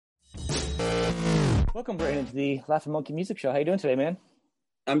Welcome, Brandon, to the Laughing Monkey Music Show. How you doing today, man?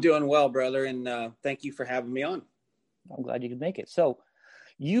 I'm doing well, brother, and thank you for having me on. I'm glad you could make it. So,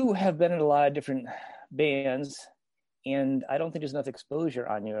 you have been in a lot of different bands, and I don't think there's enough exposure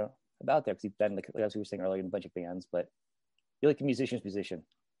on you about that because you've been, like as we were saying earlier, in a bunch of bands, but you're like a musician's musician.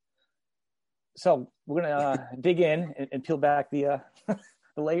 So, we're gonna dig in and peel back the the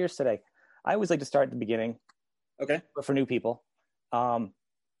layers today. I always like to start at the beginning. Okay. But for new people,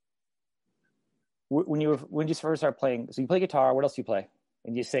 when you first started playing, so you play guitar. What else do you play?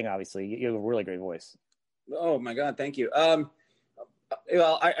 And you sing, obviously. You have a really great voice. Oh my God, thank you.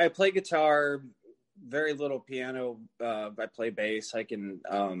 Well, I play guitar, very little piano. I play bass. I can.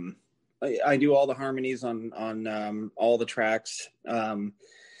 I do all the harmonies on all the tracks.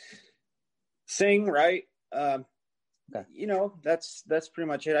 Sing, right? Okay. You know, that's pretty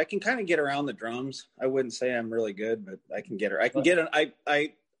much it. I can kind of get around the drums. I wouldn't say I'm really good, but I can get her. I can get it.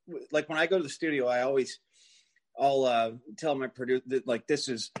 I like when I go to the studio, I'll tell my producer that, like, this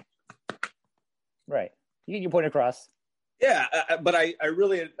is right. You get your point across. Yeah, but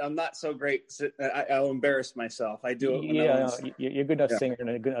I'm not so great. I'll embarrass myself. I do it. You're a good enough singer and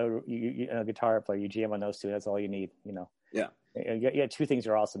a good a guitar player. You jam on those two. That's all you need. You know. Yeah. You got two things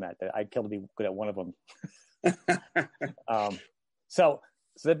you're awesome at. That I'd kill to be good at one of them. So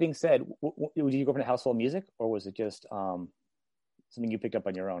that being said, did you grow up in a household of music, or was it just something you picked up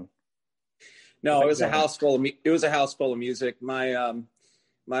on your own? No, it was a house full of music. My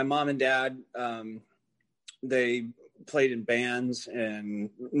mom and dad, they played in bands, and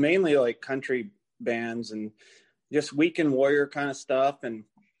mainly like country bands and just weekend warrior kind of stuff. And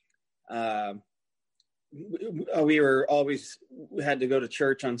we had to go to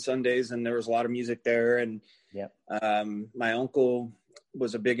church on Sundays, and there was a lot of music there. And my uncle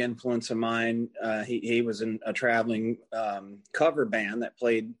was a big influence of mine. He was in a traveling cover band that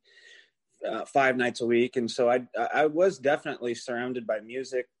played 5 nights a week, and so I was definitely surrounded by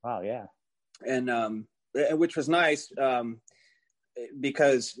music. Wow, yeah, and which was nice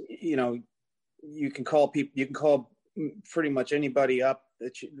because you can call pretty much anybody up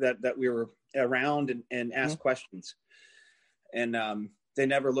that we were around and ask questions, and they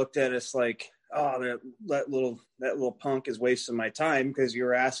never looked at us like, oh, that little punk is wasting my time, because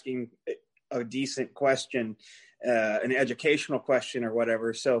you're asking a decent question, an educational question or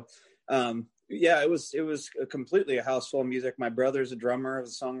whatever. So it was completely a house full of music. My brother's a drummer, a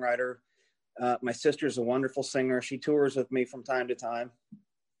songwriter. My sister's a wonderful singer. She tours with me from time to time.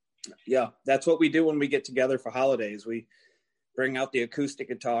 Yeah, that's what we do when we get together for holidays. We bring out the acoustic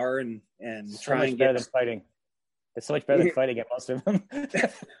guitar and so try and get fighting. It's so much better than fighting at most of them.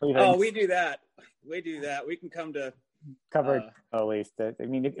 Oh, we do that. We can come to covered at least. I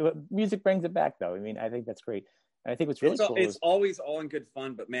mean, music brings it back, though. I mean, I think that's great. And I think what's really cool it's always all in good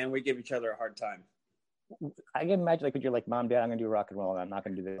fun, but man, we give each other a hard time. I can imagine, like, when you're like, Mom, Dad, I'm going to do rock and roll, and I'm not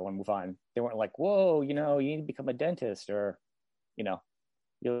going to do that. I want to move on. They weren't like, whoa, you need to become a dentist, or,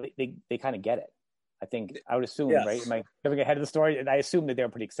 they kind of get it. I think I would assume, yes. Right? Am I jumping ahead of the story? And I assume that they were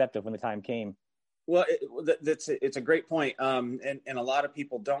pretty accepting when the time came. Well, it's a great point. And a lot of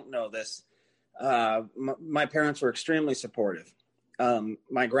people don't know this. My parents were extremely supportive.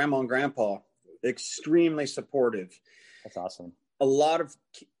 My grandma and grandpa, extremely supportive. That's awesome. A lot of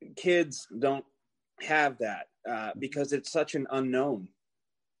kids don't have that because it's such an unknown.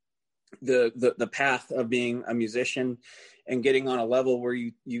 The path of being a musician and getting on a level where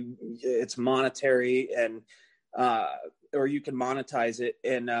you it's monetary and or you can monetize it,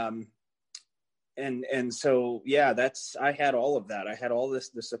 and so I had all of that. I had all the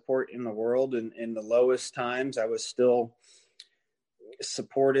support in the world, and in the lowest times I was still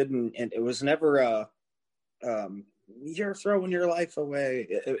supported, and it was never you're throwing your life away.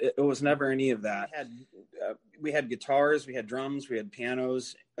 It was never any of that. We had guitars, we had drums, we had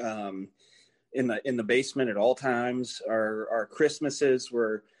pianos in the basement at all times. Our Christmases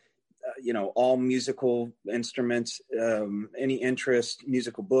were all musical instruments, any interest,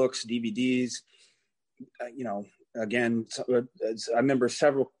 musical books, DVDs. Again, I remember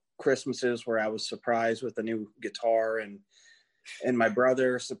several Christmases where I was surprised with a new guitar, and my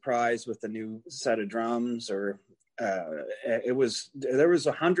brother surprised with a new set of drums, or there was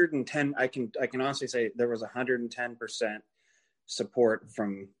 110. I can honestly say there was 110% support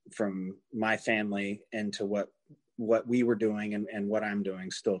from my family into what we were doing and what I'm doing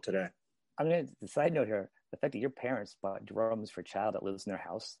still today. I mean, the side note here, the fact that your parents bought drums for a child that lives in their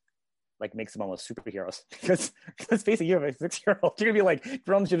house, like, makes them almost superheroes. Because let's face it, you're a 6-year-old. You're gonna be like,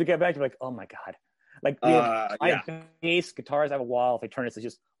 drums should get back. You're like, oh my God. Like, I have bass guitars. I have a wall. If I turn it, it's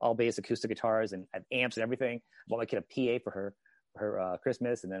just all bass acoustic guitars, and I have amps and everything. I bought my kid a PA for her her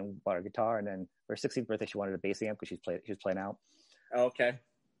Christmas, and then bought her guitar, and then for her 16th birthday she wanted a bass amp because she was playing out. Okay.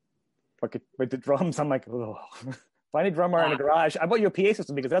 But the drums, I'm like, oh. Find a drummer in a garage. I bought you a PA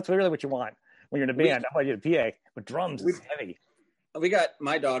system because that's really what you want when you're in a band. I bought you a PA, but drums is heavy. We got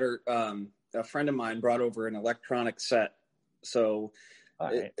my daughter. A friend of mine brought over an electronic set, so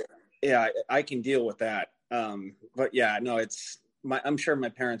right. I can deal with that. But yeah, no, I'm sure my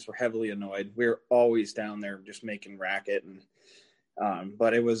parents were heavily annoyed. We were always down there just making racket, and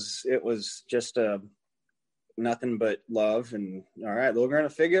but it was just nothing but love. And all right, they're going to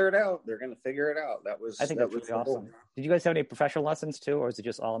figure it out. They're going to figure it out. I think that was really awesome. Did you guys have any professional lessons too, or is it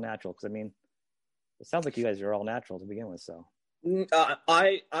just all natural? Because I mean, it sounds like you guys are all natural to begin with. So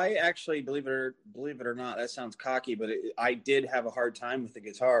I actually believe it or not, that sounds cocky, but I did have a hard time with the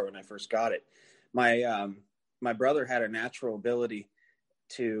guitar when I first got it. My brother had a natural ability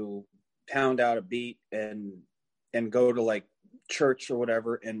to pound out a beat and go to like church or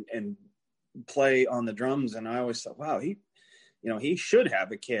whatever and play on the drums. And I always thought, wow, he should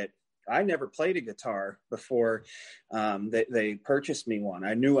have a kit. I never played a guitar before they purchased me one.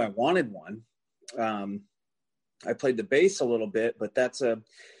 I knew I wanted one. I played the bass a little bit, but that's a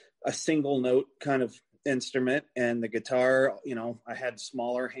single note kind of instrument. And the guitar, I had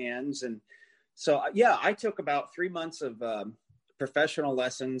smaller hands. And so, yeah, I took about 3 months of professional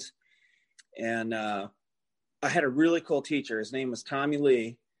lessons. And I had a really cool teacher. His name was Tommy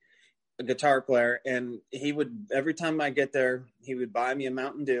Lee, a guitar player. And he would, every time I get there, he would buy me a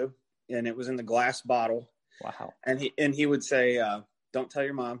Mountain Dew, and it was in the glass bottle. Wow. And he would say, don't tell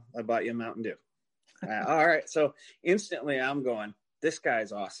your mom I bought you a Mountain Dew. All right. So instantly I'm going, this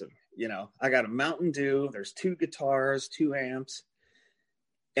guy's awesome. I got a Mountain Dew. There's 2 guitars, 2 amps.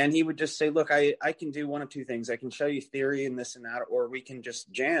 And he would just say, look, I can do one of 2 things. I can show you theory and this and that, or we can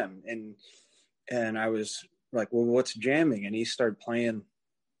just jam. And I was like, well, what's jamming? And he started playing,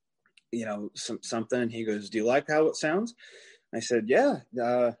 something. And he goes, do you like how it sounds? I said, yeah.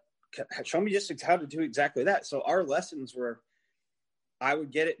 Show me just how to do exactly that. So our lessons were, I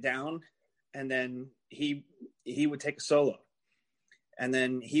would get it down, and then he would take a solo, and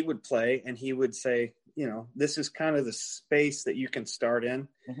then he would play, and he would say, this is kind of the space that you can start in.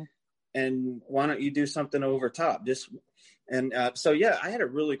 Mm-hmm. And why don't you do something over top? So yeah, I had a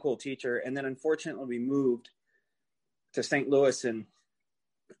really cool teacher. And then unfortunately we moved to St. Louis, and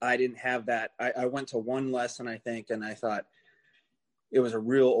I didn't have that. I went to one lesson, I think, and I thought it was a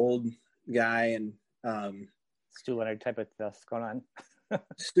real old guy, and Stu Leonard type of stuff going on.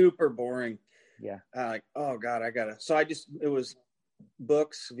 Super boring. Yeah. Like, oh God, it was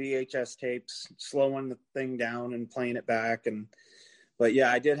books, VHS tapes, slowing the thing down and playing it back. But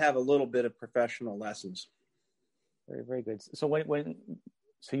yeah, I did have a little bit of professional lessons. Very, very good. So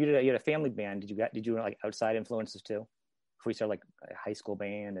you had a family band. Did you like outside influences too? Before you started like a high school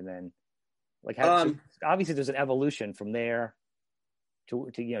band, and then like so obviously there's an evolution from there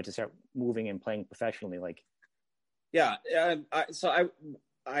to start moving and playing professionally. Like, yeah.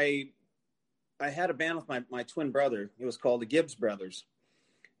 I had a band with my twin brother. It was called the Gibbs Brothers.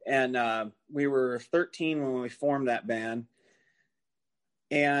 And we were 13 when we formed that band.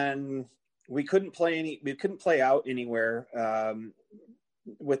 And we couldn't play out anywhere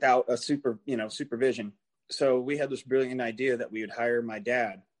without a supervision. So we had this brilliant idea that we would hire my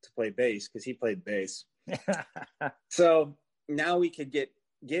dad to play bass, because he played bass. So now we could get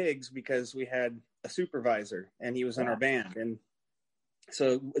gigs because we had a supervisor, and he was in our band. And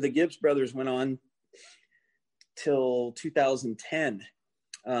so the Gibbs Brothers went on till 2010.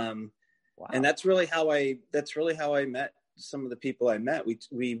 Wow. And that's really how I met some of the people I met.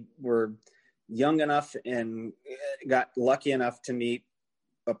 We were young enough and got lucky enough to meet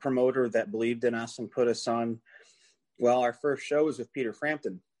a promoter that believed in us and put us on. Well, our first show was with Peter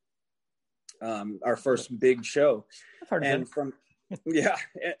Frampton. Our first big show. And from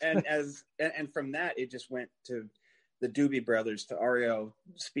from that, it just went to the Doobie Brothers, to REO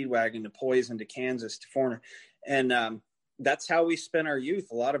Speedwagon, to Poison, to Kansas, to Foreigner. And that's how we spent our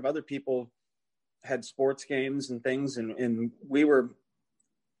youth. A lot of other people had sports games and things, and we were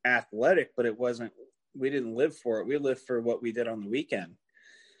athletic, but we didn't live for it. We lived for what we did on the weekend.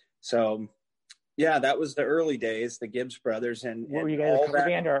 So yeah, that was the early days, the Gibbs Brothers. And were you guys a cover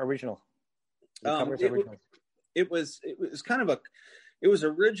band or original? It was kind of it was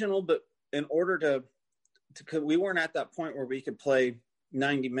original, but in order to we weren't at that point where we could play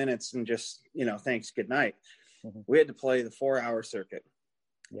 90 minutes and just, thanks, good night. Mm-hmm. We had to play the 4-hour circuit.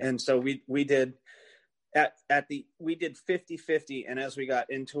 Yeah. And so we did we did 50-50. And as we got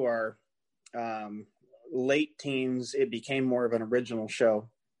into our late teens, it became more of an original show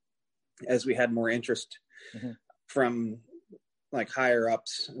as we had more interest from like higher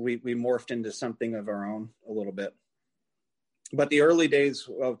ups, we morphed into something of our own a little bit. But the early days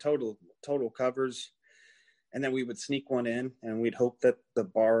of total covers, and then we would sneak one in, and we'd hope that the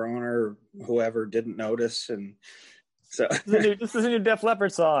bar owner or whoever didn't notice. And so this is a new Def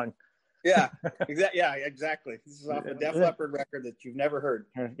Leppard song. Yeah, exactly. This is off a Def Leppard record that you've never heard.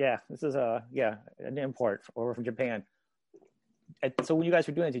 Yeah, this is an import over from Japan. So when you guys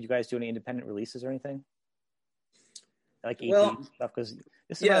were doing it, did you guys do any independent releases or anything? Like EP stuff? Because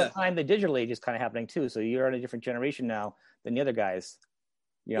this is around the time the digital age is kind of happening too. So you're on a different generation now than the other guys.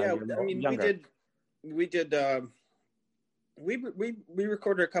 Younger. We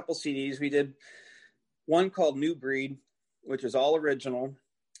recorded a couple CDs. We did one called New Breed, which was all original.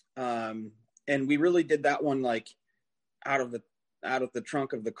 And we really did that one like out of the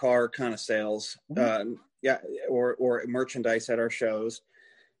trunk of the car kind of sales. Or merchandise at our shows.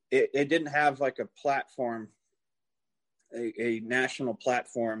 It didn't have like a platform, a national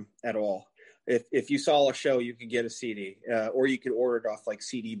platform at all. If you saw a show, you could get a CD, or you could order it off like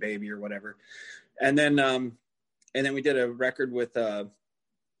CD Baby or whatever. And then we did a record with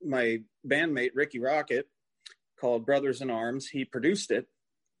my bandmate Ricky Rocket called Brothers in Arms. He produced it.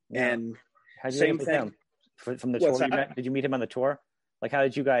 Yeah. And same thing from the tour. Did you meet him on the tour? Like, how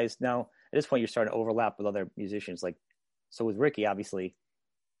did you guys now? At this point, you're starting to overlap with other musicians. Like, so with Ricky, obviously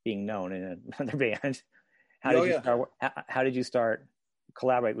being known in another band, how did you start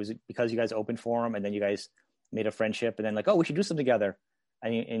collaborate? Was it because you guys opened for him and then you guys made a friendship and then like, oh, we should do something together,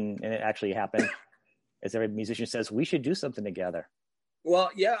 and it actually happened? As every musician says, we should do something together.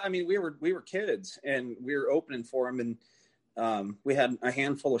 Well, yeah, I mean, we were kids and we were opening for him, and we had a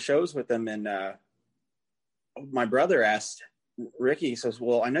handful of shows with him, and my brother asked Ricky, he says,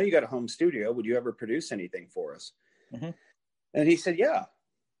 well, I know you got a home studio. Would you ever produce anything for us? Mm-hmm. And he said, yeah.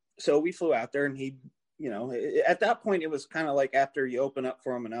 So we flew out there, and he, at that point, it was kind of like after you open up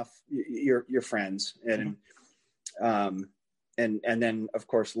for him enough, you're friends. And, and then of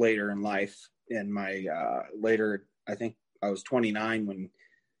course, later in life, in my, I think I was 28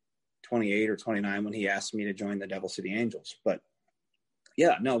 or 29 when he asked me to join the Devil City Angels. But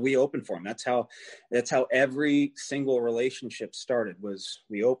yeah, no, we opened for him. That's how every single relationship started, was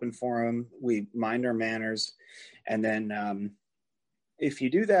we opened for him, we mind our manners. And then if you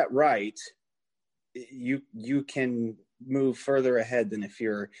do that right, you can move further ahead than if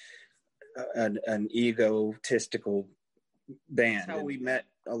you're an egotistical band. That's how we met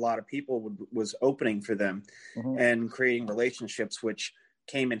a lot of people, was opening for them and creating relationships, which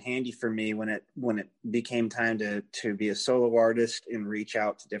came in handy for me when it became time to be a solo artist and reach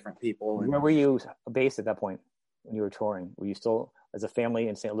out to different people. Where were you based at that point when you were touring? Were you still as a family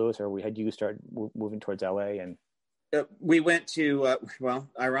in St. Louis, or had you started moving towards LA? And we went to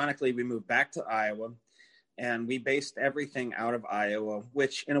ironically, we moved back to Iowa, and we based everything out of Iowa,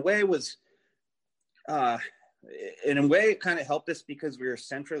 which in a way was it kind of helped us because we were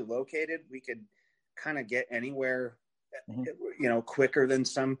centrally located. We could kind of get anywhere quicker than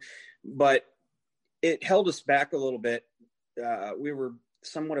some, but it held us back a little bit. We were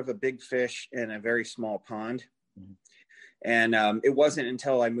somewhat of a big fish in a very small pond. And it wasn't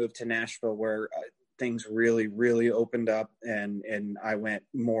until I moved to Nashville where things really, really opened up, and I went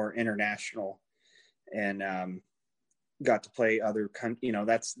more international and got to play other countries.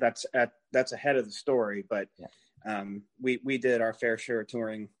 That's ahead of the story, but we did our fair share of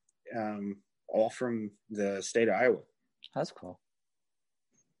touring, all from the state of Iowa. That's cool.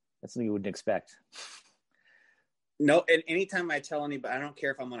 That's something you wouldn't expect. No, and anytime I tell anybody, I don't care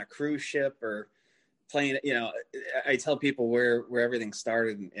if I'm on a cruise ship or playing, I tell people where everything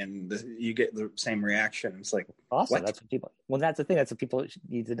started, and you get the same reaction. It's like, awesome. What? That's what people. Well, that's the thing. That's what people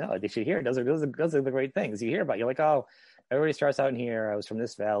need to know. They should hear. Those are the great things you hear about. You're like, oh, everybody starts out in here. I was from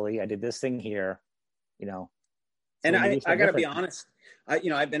this valley. I did this thing here. So and I got to be honest.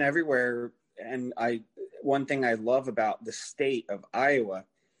 I've been everywhere, and one thing I love about the state of Iowa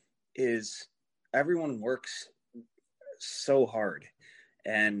is everyone works so hard,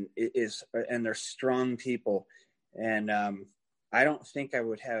 and they're strong people. And I don't think I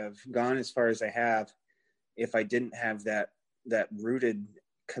would have gone as far as I have if I didn't have that rooted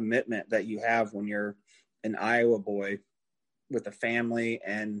commitment that you have when you're an Iowa boy with a family.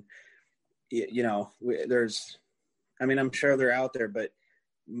 And I'm sure they're out there, but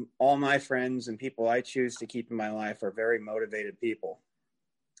all my friends and people I choose to keep in my life are very motivated people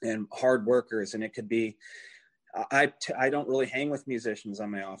and hard workers. And it could be, I don't really hang with musicians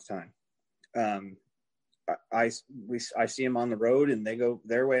on my off time. I see them on the road and they go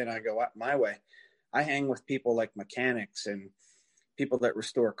their way and I go my way. I hang with people like mechanics and people that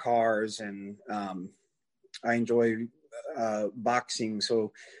restore cars. And I enjoy boxing.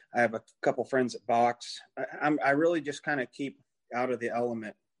 So I have a couple friends that box. I really just kind of keep out of the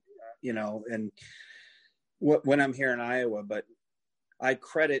element, and when I'm here in Iowa, but I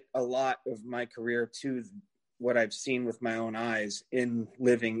credit a lot of my career to what I've seen with my own eyes in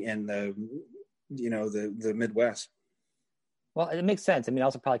living in the Midwest. Well, it makes sense. I mean, it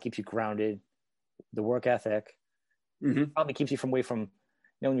also probably keeps you grounded. The work ethic probably keeps you away from,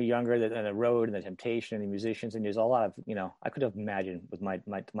 when you're younger, the road and the temptation and the musicians. And there's a lot of, I could have imagined with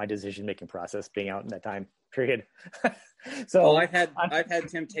my decision making process being out in that time period. So I've had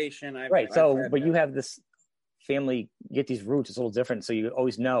temptation. But you have this family, you get these roots. It's a little different. So you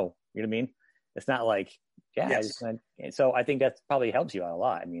always know. You know what I mean? It's not like, yes. So I think that probably helps you out a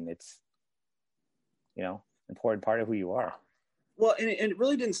lot. I mean, it's, important part of who you are. Well, and it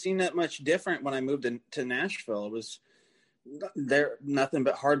really didn't seem that much different when I moved to Nashville. It was there nothing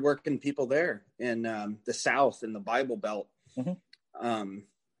but hardworking people there in the South in the Bible Belt.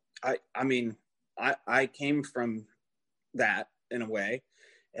 I came from that in a way,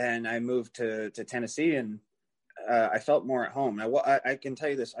 and I moved to Tennessee, and I felt more at home. I can tell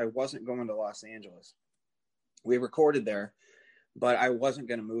you this: I wasn't going to Los Angeles. We recorded there, but I wasn't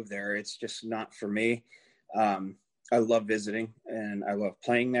going to move there. It's just not for me. I love visiting and I love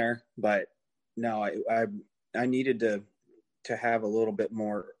playing there, but no, I needed to have a little bit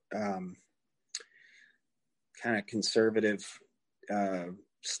more kind of conservative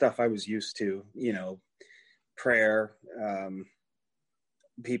stuff I was used to, prayer,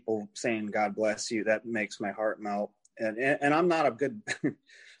 people saying God bless you. That makes my heart melt. And I'm not a good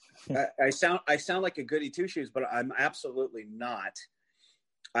I sound like a goody two shoes, but I'm absolutely not.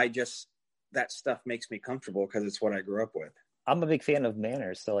 That stuff makes me comfortable because it's what I grew up with. I'm a big fan of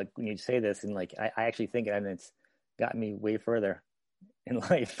manners. So like when you say this and like, I actually think it, and it's gotten me way further in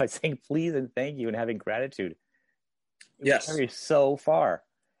life by saying please and thank you and having gratitude. Yes. Carry so far.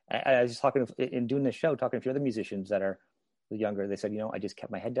 I was just talking in doing the show, talking to a few other musicians that are younger. They said, I just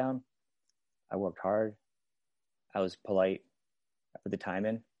kept my head down. I worked hard. I was polite. I put the time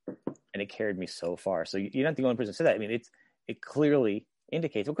in, and it carried me so far. So you're not the only person to say that. I mean, it clearly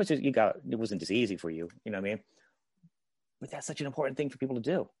indicates, of course, it wasn't just easy for you, you know what I mean? But that's such an important thing for people to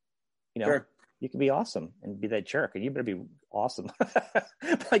do. Sure. You can be awesome and be that jerk, and you better be awesome,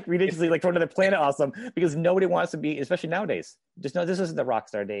 like ridiculously, like from another planet awesome, because nobody wants to be, especially nowadays. Just know this isn't the rock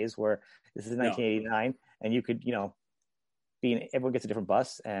star days where this is 1989, and you could, everyone gets a different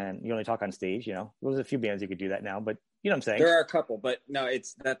bus, and you only talk on stage. There's a few bands you could do that now, but you know what I'm saying? There are a couple, but no,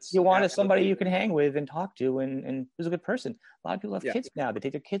 you want somebody you can hang with and talk to, and who's a good person. A lot of people have kids now. They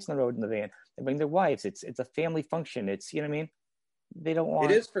take their kids on the road in the van. They bring their wives. It's a family function. It's, you know what I mean? They don't want.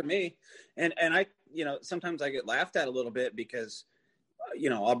 It is for me, and I, sometimes I get laughed at a little bit because,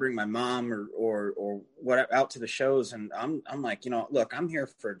 I'll bring my mom or what out to the shows, and I'm like, look, I'm here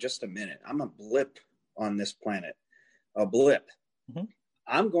for just a minute. I'm a blip on this planet, a blip. Mm-hmm.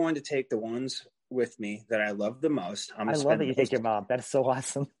 I'm going to take the ones with me that I love the most. I love that you take your mom. That is so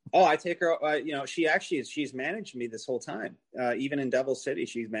awesome. Oh, I take her. She's managed me this whole time. Even in Devil City,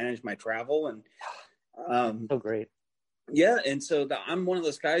 she's managed my travel, and so great. Yeah, and so I'm one of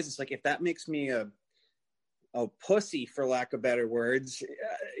those guys. It's like if that makes me a pussy, for lack of better words,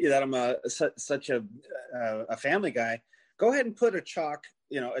 that I'm such a family guy. Go ahead and put a check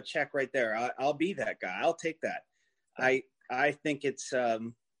right there. I'll be that guy. I'll take that. I think it's.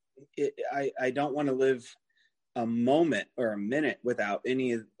 I don't want to live a moment or a minute without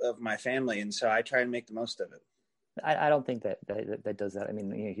any of my family, and so I try and make the most of it. I don't think that does that. I mean,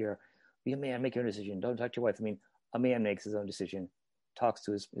 be a man, make your own decision. Don't talk to your wife. I mean, a man makes his own decision, talks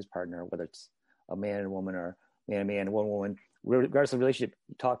to his partner, whether it's a man and a woman or man and man, woman, regardless of the relationship.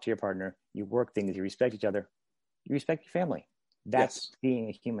 You talk to your partner, you work things, you respect each other, you respect your family. That's being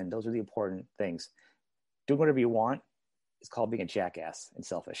a human. Those are the important things. Doing whatever you want is called being a jackass and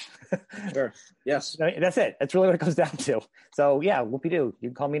selfish. Sure. Yes. That's it. That's really what it comes down to. So yeah, whoopie-doo. You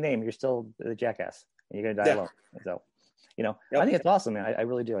can call me a name. You're still the jackass and you're going to die alone. So, I think it's awesome, man. I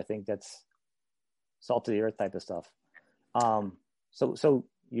really do. I think that's salt to the earth type of stuff. So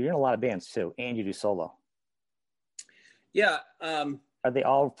you're in a lot of bands too, and you do solo. Yeah. Are they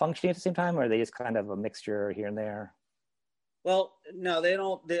all functioning at the same time, or are they just kind of a mixture here and there? Well, no, they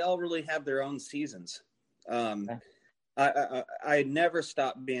don't. They all really have their own seasons. Okay. I never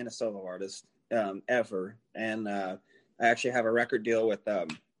stopped being a solo artist ever, and I actually have a record deal with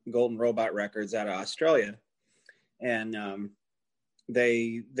Golden Robot Records out of Australia, and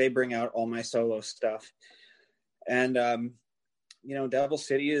they bring out all my solo stuff. And Devil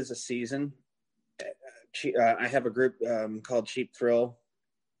City is a season. I have a group called Cheap Thrill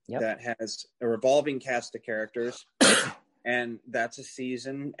that has a revolving cast of characters. and that's a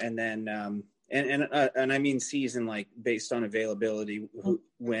season. And then, and I mean season, like based on availability,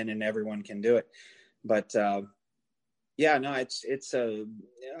 when and everyone can do it. But yeah, no, it's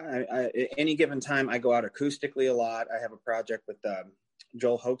any given time I go out acoustically a lot. I have a project with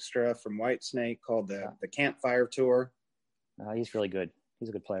Joel Hoekstra from Whitesnake called the Campfire Tour. He's really good. He's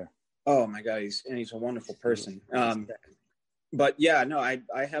a good player. Oh my God, he's a wonderful person. But yeah, no,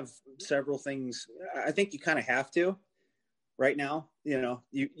 I have several things. I think you kind of have to right now. You know,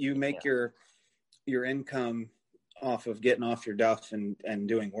 you make your income off of getting off your duff and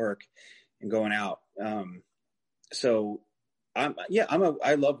doing work and going out. So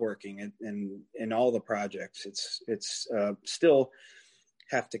I love working in all the projects. It's still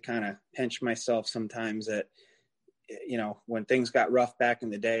have to kind of pinch myself sometimes that, you know, when things got rough back in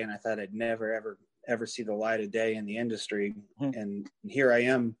the day and I thought I'd never, ever see the light of day in the industry. And here I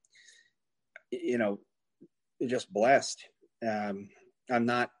am, you know, just blessed. I'm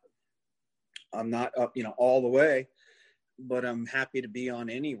not up, you know, all the way, but I'm happy to be on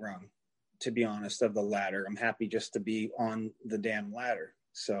any rung, to be honest, of the ladder. I'm happy just to be on the damn ladder.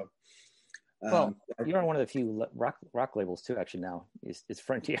 So, well, you're on one of the few rock labels too, actually. Now is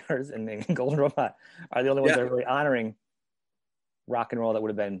Frontiers and Golden Robot are the only ones that are really honoring rock and roll that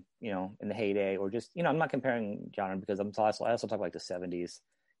would have been, you know, in the heyday, or just, you know, I'm not comparing genre because I also talk like the 70s,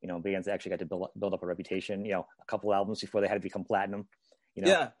 you know, bands that actually got to build up a reputation, you know, a couple albums before they had to become platinum, you know.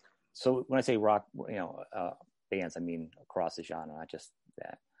 Yeah. So when I say rock, you know, bands, I mean across the genre, not just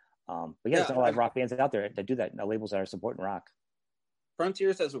that. But there's a lot of rock bands out there that do that. Labels that are supporting rock.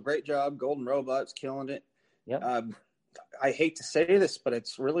 Frontiers does a great job. Golden Robot's killing it. Yep. I hate to say this, but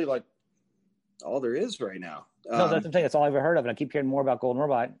it's really like all there is right now. No, that's the thing. That's all I've ever heard of, and I keep hearing more about Golden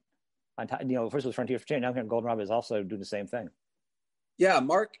Robot. You know, first it was Frontiers, now I'm hearing Golden Robot is also doing the same thing. Yeah,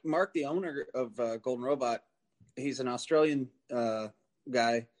 Mark, the owner of Golden Robot, he's an Australian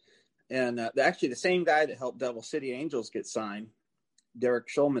guy, and actually the same guy that helped Devil City Angels get signed, Derek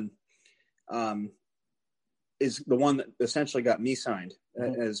Schulman, is the one that essentially got me signed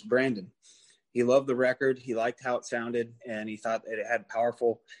as Brandon. He loved the record. He liked how it sounded, and he thought that it had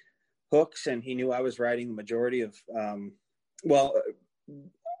powerful hooks, and he knew I was writing the majority of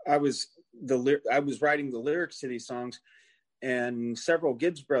I was writing the lyrics to these songs, and several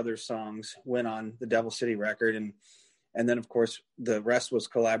Gibbs Brothers songs went on the Devil City record, and then of course the rest was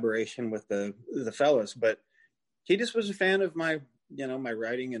collaboration with the fellas. But he just was a fan of my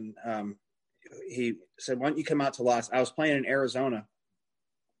writing, and he said, "Why don't you come out to I was playing in Arizona."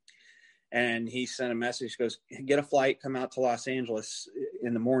 And he sent a message, goes, "Get a flight, come out to Los Angeles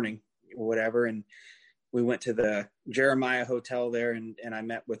in the morning," or whatever. And we went to the Jeremiah Hotel there, and I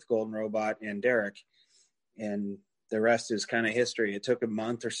met with Golden Robot and Derek. And the rest is kind of history. It took a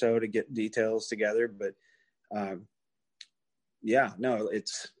month or so to get details together. But I'm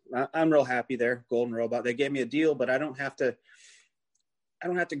real happy there, Golden Robot. They gave me a deal, but I don't have to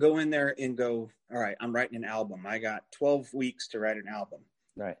go in there and go, all right, I'm writing an album. I got 12 weeks to write an album.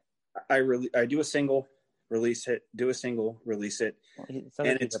 Right. I do a single, release it, do a single, release it. Well,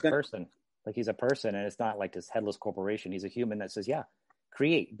 he's a person. Like he's a person, and it's not like this headless corporation. He's a human that says, yeah,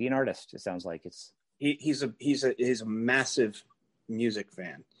 create, be an artist. It sounds like he's a massive music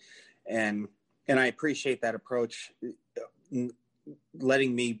fan. And I appreciate that approach,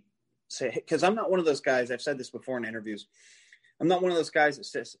 letting me say, because I'm not one of those guys, I've said this before in interviews, I'm not one of those guys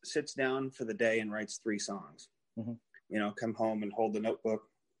that sits down for the day and writes 3 songs. Mm-hmm. You know, come home and hold the notebook,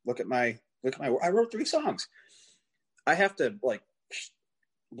 look at my, I wrote 3 songs. I have to like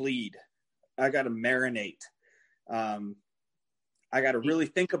bleed. I got to marinate. I got to really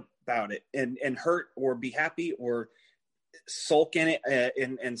think about it and hurt or be happy or sulk in it.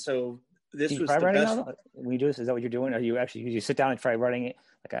 And so this was the best. When you do this, is that what you're doing? Are you actually, you sit down and try writing it?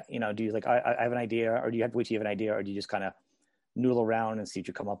 Like, do you like, I have an idea, or do you have to wait till you have an idea, or do you just kind of noodle around and see what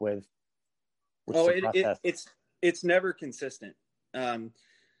you come up with? It's never consistent.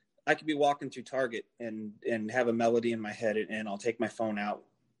 I could be walking through Target and have a melody in my head, and I'll take my phone out.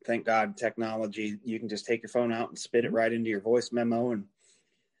 Thank God, technology, you can just take your phone out and spit it right into your voice memo and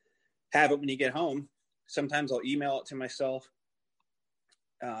have it when you get home. Sometimes I'll email it to myself,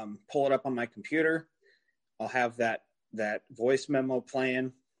 pull it up on my computer. I'll have that voice memo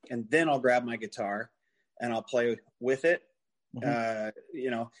playing, and then I'll grab my guitar and I'll play with it. Mm-hmm.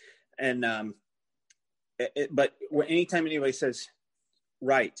 But anytime anybody says,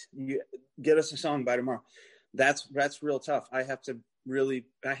 right, you get us a song by tomorrow, that's real tough. I have to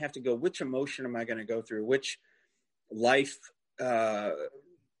go, which emotion am I going to go through? Which life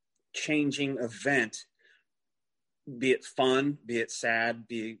changing event, be it fun, be it sad,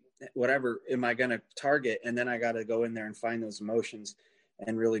 be whatever am I going to target? And then I got to go in there and find those emotions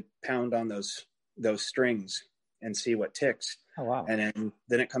and really pound on those strings and see what ticks. Oh, wow. And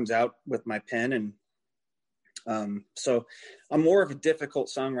then it comes out with my pen. And so I'm more of a difficult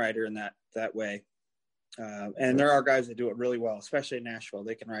songwriter in that way. And there are guys that do it really well, especially in Nashville.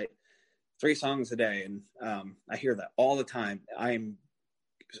 They can write 3 songs a day. And I hear that all the time. I'm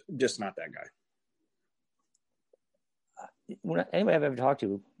just not that guy. When anybody I've ever talked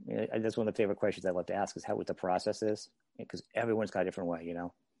to, that's one of the favorite questions I love to ask is what the process is, because everyone's got a different way,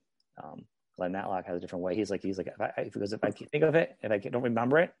 Glenn Matlock has a different way. He's like, if I think of it, if I don't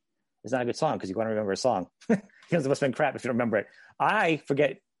remember it, it's not a good song, because you want to remember a song. It must have been crap if you don't remember it. I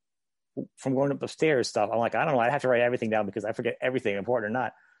forget from going up the stairs stuff. I'm like, I don't know. I'd have to write everything down because I forget everything, important or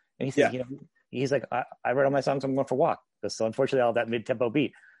not. And he says, he's like, I write all my songs. I'm going for a walk. So unfortunately, all that mid-tempo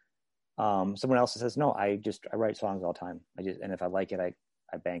beat. Someone else says, no, I write songs all the time. And if I like it, I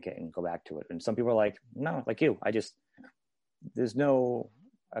bank it and go back to it. And some people are like, no, like you, I've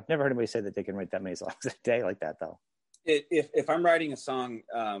never heard anybody say that they can write that many songs a day like that, though. If I'm writing a song,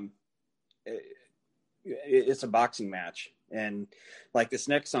 it's a boxing match. And like this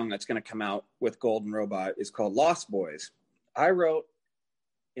next song that's going to come out with Golden Robot is called Lost Boys. I wrote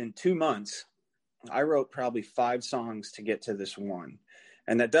in 2 months, probably 5 songs to get to this one.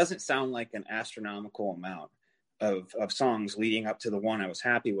 And that doesn't sound like an astronomical amount of songs leading up to the one I was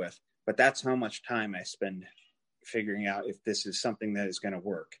happy with, but that's how much time I spend figuring out if this is something that is going to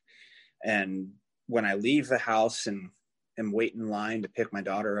work. And when I leave the house and am waiting in line to pick my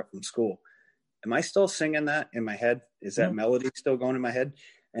daughter up from school, am I still singing that in my head? Is that melody still going in my head?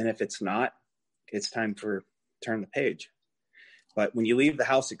 And if it's not, it's time for turn the page. But when you leave the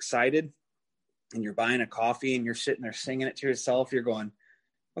house excited and you're buying a coffee and you're sitting there singing it to yourself, you're going,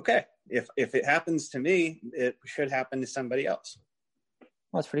 okay, if it happens to me, it should happen to somebody else.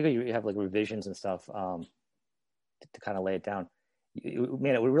 Well, it's pretty good. You have like revisions and stuff to kind of lay it down.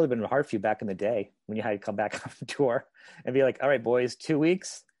 Man, it would really been hard for you back in the day when you had to come back off the tour and be like, all right, boys, 2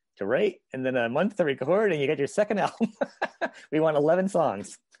 weeks to write and then a month to record, and you get your second album. We want 11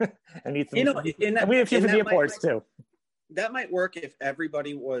 songs. And need some, and we have a few for the airports too. That might work if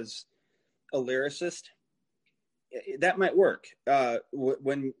everybody was a lyricist. That might work.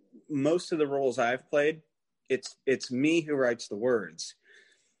 When most of the roles I've played, it's me who writes the words,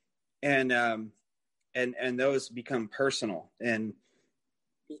 and those become personal. And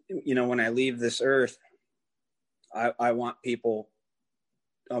when I leave this earth, I want people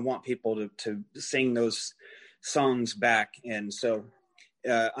to sing those songs back. And so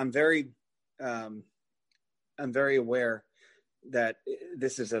I'm very aware that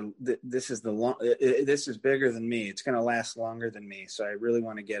this is bigger than me. It's going to last longer than me. So I really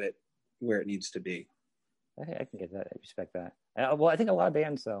want to get it where it needs to be. I can get that. I respect that. Well, I think a lot of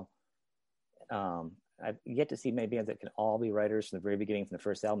bands, though, I've yet to see many bands that can all be writers from the very beginning, from the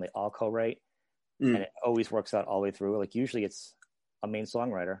first album. They all co-write, and it always works out all the way through. Like usually it's a main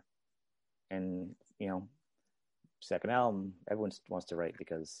songwriter, and second album, everyone wants to write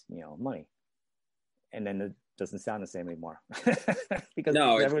because money, and then it doesn't sound the same anymore. Because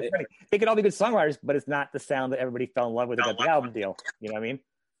they could all be good songwriters, but it's not the sound that everybody fell in love with at the album deal. You know what I mean?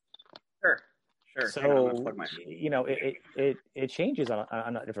 Sure. So it changes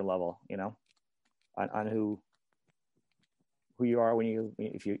on a different level. On who you are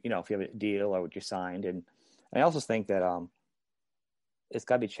if you have a deal or what you signed. And I also think that it's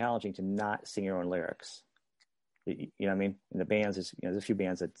got to be challenging to not sing your own lyrics. You know what I mean? In the bands, there's a few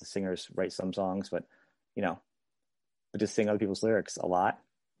bands that the singers write some songs, but just sing other people's lyrics a lot.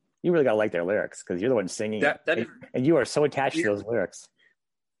 You really got to like their lyrics because you're the one singing and you are so attached to those lyrics.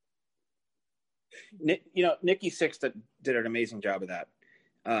 Nikki Sixx did an amazing job of that.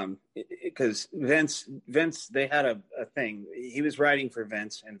 Because Vince, they had a thing. He was writing for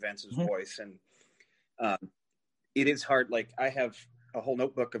Vince and Vince's voice, and it is hard. Like I have a whole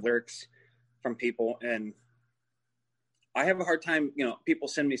notebook of lyrics from people, and I have a hard time. People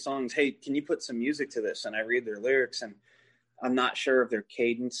send me songs. Hey, can you put some music to this? And I read their lyrics, and I'm not sure of their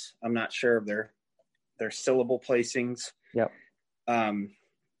cadence. I'm not sure of their syllable placings. Yep. I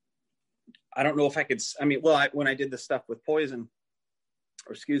don't know if I could. When I did the stuff with Poison.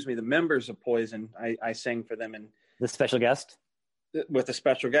 Or the members of Poison, I sang for them the special guest with a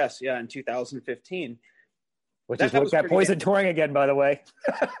special guest. Yeah. In 2015, which is what got Poison touring again, by the way.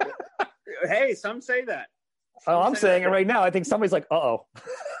 Hey, some say that. I'm saying it right now. I think somebody's like, all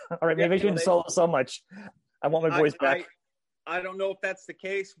right, maybe I shouldn't solo so much. I want my voice back. I don't know if that's the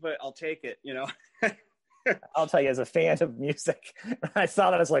case, but I'll take it, I'll tell you, as a fan of music, I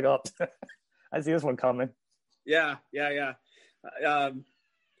saw that. I was like, I see this one coming. Yeah.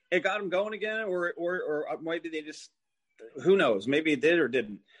 it got them going again, or maybe they just, who knows? Maybe it did or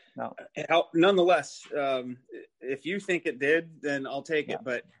didn't. No. Nonetheless, if you think it did, then I'll take it.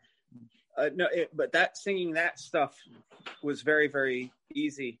 But no, but that singing that stuff was very, very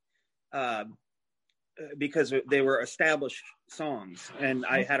easy because they were established songs, and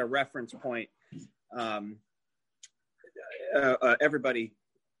I had a reference point. Everybody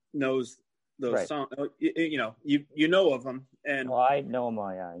knows those songs. You know of them, and I know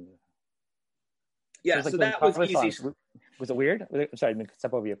them. Yeah, so that was easy. Songs. Was it weird? I'm sorry, I didn't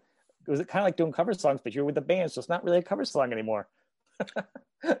step over you. Was it kind of like doing cover songs, but you're with the band, so it's not really a cover song anymore?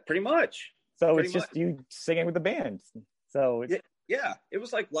 Pretty much. So it's just you singing with the band. So yeah, it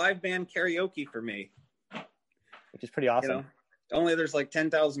was like live band karaoke for me, which is pretty awesome. Only there's like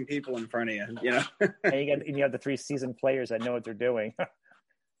 10,000 people in front of you. And you have the 3 seasoned players that know what they're doing.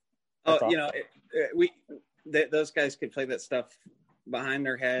 Awesome. Those guys could play that stuff behind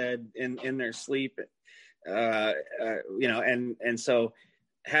their head in their sleep, and so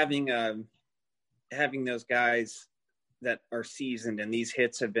having those guys that are seasoned and these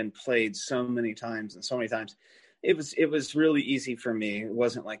hits have been played so many times, it was really easy for me. It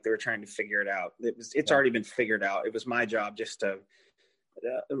wasn't like they were trying to figure it out. It's already been figured out. It was my job just to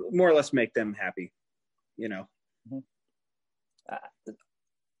more or less make them happy, Mm-hmm.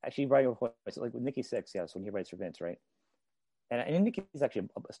 Actually, writing like with Nikki Sixx, so when he writes for Vince, right? And Nicky's actually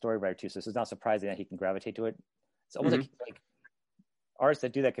a story writer too, so it's not surprising that he can gravitate to it. It's almost like artists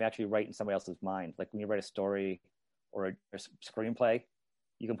that do that can actually write in somebody else's mind. Like when you write a story or a screenplay,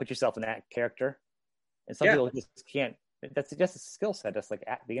 you can put yourself in that character. And some people just can't. That's just a skill set. That's like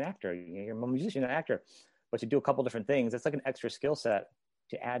being an actor. You're a musician, an actor, but to do a couple different things, it's like an extra skill set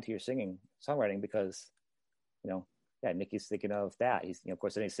to add to your singing, songwriting, because Nicky's thinking of that. He's of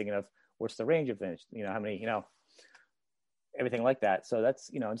course then he's thinking of what's the range of Vince, how many, everything like that. So that's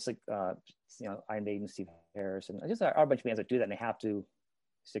just like Iron Maiden, Steve Harris, and just are a bunch of bands that do that, and they have to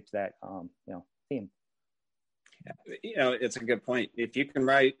stick to that theme. It's a good point. If you can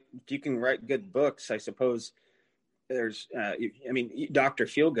write good books, I suppose there's Dr.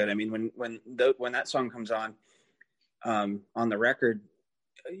 Feelgood. I mean, when that song comes on the record,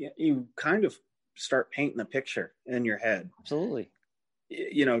 you kind of start painting the picture in your head. Absolutely.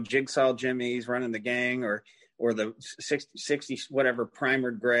 Jigsaw Jimmy's running the gang, or the 60 whatever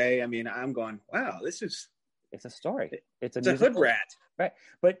Primered Gray. I mean, I'm going, wow, it's a story. It's a hood rat, right?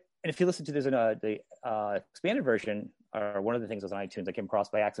 But if you listen to this in the expanded version, or one of the things that was on iTunes I came across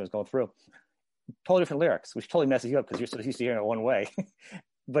by accident, was going through totally different lyrics, which totally messes you up because you're so used to hearing it one way.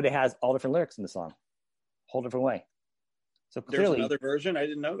 But it has all different lyrics in the song, whole different way. So clearly, there's another version. I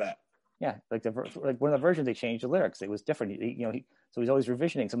didn't know that. Yeah, like one of the versions they changed the lyrics. It was different. So he's always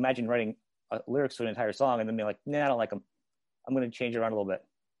revisioning. So imagine writing lyrics to an entire song and then being like, "Nah, I don't like them. I'm going to change it around a little bit."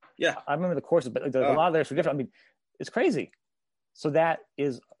 Yeah, I remember the choruses, but a lot of lyrics were different. I mean, it's crazy. So that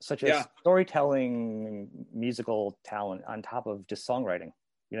is such a storytelling, musical talent on top of just songwriting.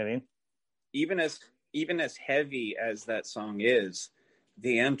 You know what I mean? Even as heavy as that song is,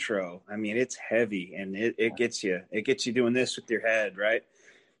 the intro. I mean, it's heavy, and it gets you. It gets you doing this with your head, right?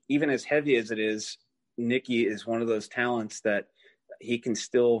 Even as heavy as it is, Nicky is one of those talents that he can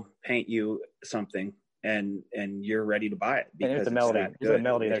still paint you something, and you're ready to buy it. Because it's a melody. There's a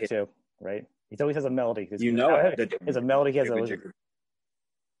melody there too, right? He always has a melody. There's a melody. He has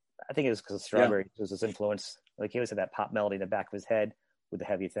I think it was because of Strawberry. It was his influence. Like he always had that pop melody in the back of his head with the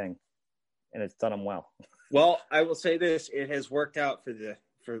heavy thing, and it's done him well. Well, I will say this: it has worked out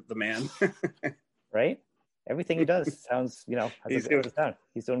for the man, right? Everything he does sounds, he's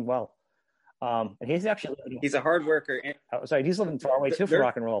doing well. And he's actually he's a hard worker. He's living far away too for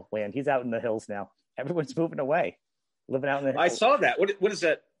rock and roll land. He's out in the hills now. Everyone's moving away, living out in the hills. I saw that. What is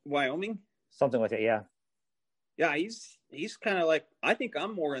that? Wyoming? Something like that. Yeah. Yeah, he's kind of like, I think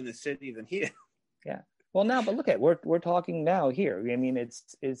I'm more in the city than he is. Yeah. Well, now, but look at we're talking now here. I mean,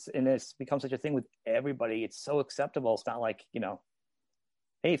 it's become such a thing with everybody. It's so acceptable. It's not like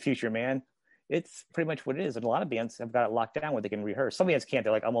hey, future man. It's pretty much what it is. And a lot of bands have got it locked down where they can rehearse. Some bands can't.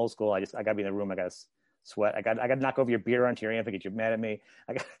 They're like, I'm old school. I got to be in the room. I got to sweat. I got to knock over your beer onto your amp and get you mad at me.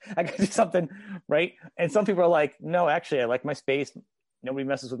 I got to do something, right? And some people are like, no, actually, I like my space. Nobody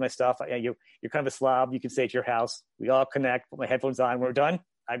messes with my stuff. You're kind of a slob. You can stay at your house. We all connect. Put my headphones on. We're done.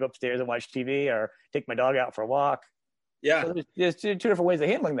 I go upstairs and watch TV or take my dog out for a walk. Yeah. So there's two different ways of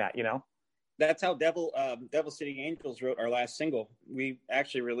handling that, That's how Devil City Angels wrote our last single. We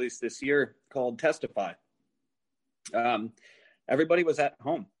actually released this year called Testify. Everybody was at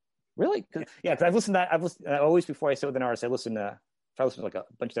home. Really? Because I've listened always before I sit with an artist, I listen to like a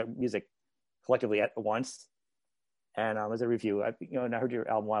bunch of their music collectively at once. And as a review, and I heard your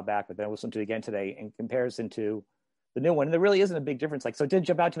album a while back, but then I listened to it again today in comparison to the new one. And there really isn't a big difference. Like, so it did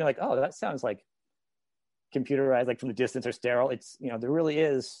jump out to me like, oh, that sounds like computerized, like from the distance or sterile. It's, there really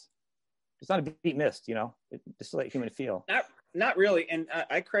is, it's not a beat missed, it's just like human feel. Not really. And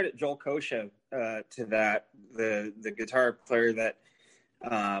I credit Joel Kosha to that, the guitar player that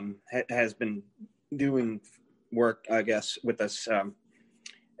has been doing work, I guess, with us.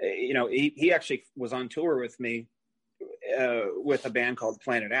 He actually was on tour with me with a band called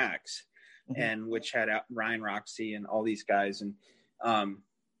Planet Axe, and which had Ryan Roxy and all these guys. And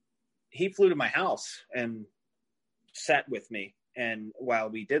he flew to my house and sat with me and while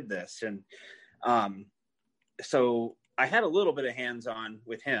we did this. And so I had a little bit of hands-on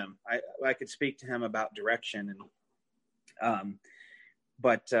with him. I could speak to him about direction, and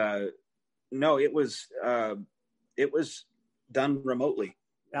no, it was done remotely.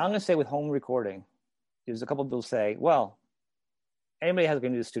 Now, I'm going to say with home recording, there's a couple of people say, well, anybody has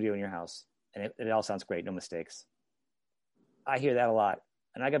going to do the studio in your house, and it all sounds great, no mistakes. I hear that a lot,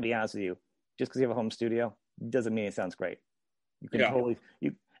 and I got to be honest with you, just because you have a home studio doesn't mean it sounds great. You can totally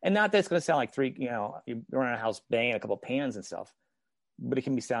and not that it's going to sound like you're around a house banging a couple of pans and stuff, but it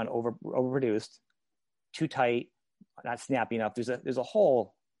can be sound overproduced, too tight, not snappy enough. There's a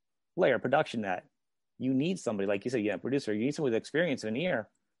whole layer of production that you need somebody, like you said, a producer. You need somebody with experience in an ear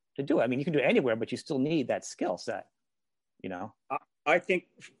to do it. I mean, you can do it anywhere, but you still need that skill set. I think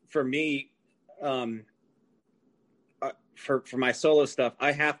for me, for my solo stuff,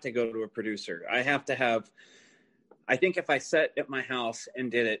 I have to go to a producer. I think if I sat at my house and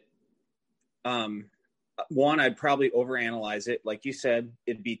did it, one, I'd probably overanalyze it. Like you said,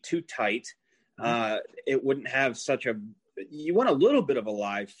 it'd be too tight. It wouldn't have you want a little bit of a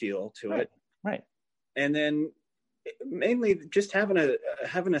live feel to it. Right. And then mainly just having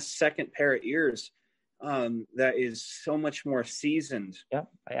a second pair of ears that is so much more seasoned. Yeah,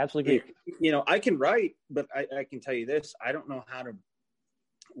 I absolutely agree. I can write, but I can tell you this, I don't know how to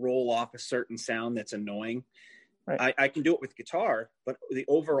roll off a certain sound that's annoying. Right. I can do it with guitar, but the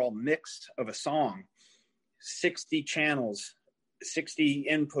overall mix of a song, 60 channels, 60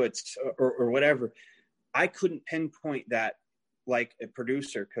 inputs or whatever, I couldn't pinpoint that like a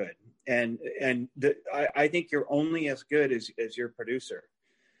producer could. And I think you're only as good as your producer.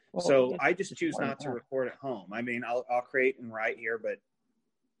 Well, so I just choose not to record at home. I mean, I'll create and write here, but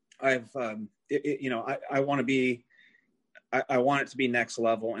I've, I want to be, I want it to be next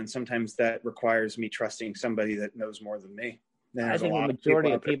level. And sometimes that requires me trusting somebody that knows more than me. I think the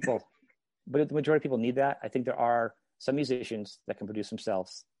majority of people, but the majority of people need that. I think there are some musicians that can produce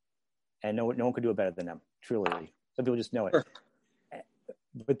themselves and no one could do it better than them. Truly. Some people just know it. Sure.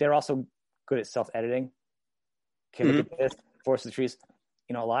 But they're also good at self-editing. Can look at this, Forest of the Trees.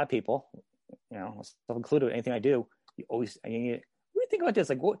 A lot of people, self-included, anything I do, what do you think about this?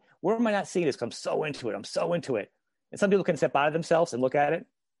 Like, where am I not seeing this? Because I'm so into it. And some people can step out of themselves and look at it,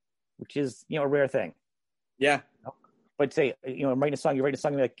 which is, a rare thing. Yeah. But say, I'm writing a song, you're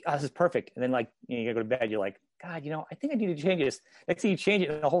like, oh, this is perfect. And then you gotta go to bed, you're like, God, I think I need to change this. Next thing you change it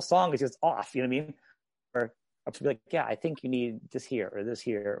and the whole song is just off, you know what I mean? Or I'll be like, yeah, I think you need this here,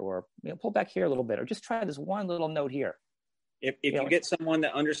 or pull back here a little bit, or just try this one little note here. If you get someone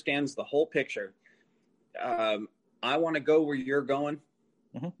that understands the whole picture, I want to go where you're going,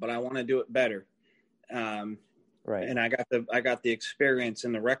 but I want to do it better. Right. And I got the experience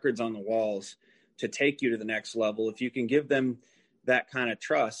and the records on the walls to take you to the next level. If you can give them that kind of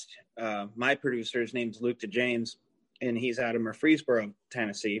trust. My producer, his name's Luke DeJames, and he's out of Murfreesboro,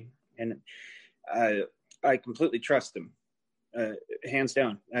 Tennessee. And I completely trust him, hands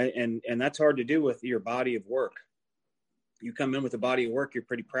down. And that's hard to do with your body of work. You come in with a body of work, you're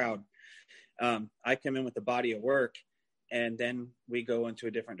pretty proud. I come in with a body of work, and then we go into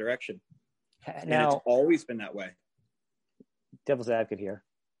a different direction. Now, and it's always been that way. Devil's advocate here.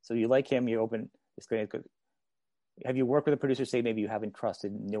 So you like him, you're open. It's great. Have you worked with a producer, say maybe you haven't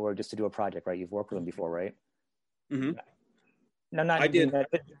trusted nowhere just to do a project, right? You've worked with them before, right? Mm-hmm. No, I did.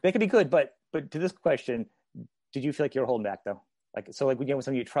 They could be good, but to this question, did you feel like you were holding back though? When you get with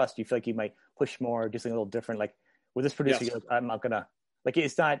somebody you trust, you feel like you might push more, do something a little different. Like with this producer, yes. I'm not gonna,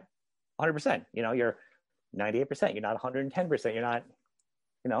 it's not 100%. You're 98%. You're not 110%. You're not,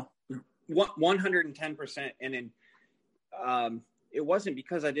 110%. And in, it wasn't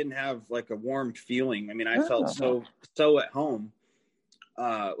because I didn't have a warm feeling. I mean, I felt so at home.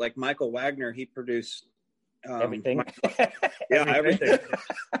 Like Michael Wagner, he produced everything. Everything.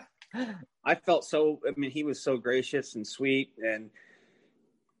 I felt he was so gracious and sweet. And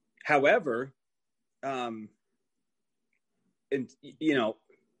however,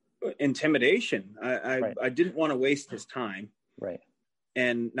 intimidation. Right. I didn't want to waste his time. Right.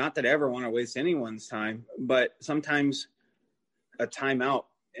 And not that I ever want to waste anyone's time, but sometimes a timeout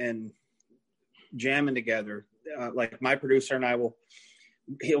and jamming together, like my producer and I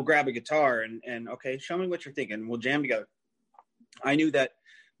he'll grab a guitar and okay, show me what you're thinking. We'll jam together. I knew that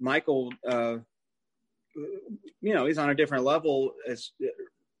Michael, he's on a different level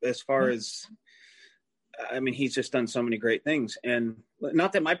as far as, I mean, he's just done so many great things. And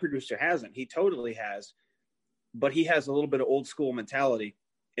not that my producer hasn't, he totally has, but he has a little bit of old school mentality.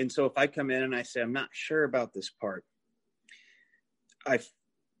 And so if I come in and I say, I'm not sure about this part,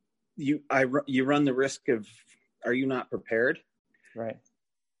 you run the risk of, are you not prepared? Right.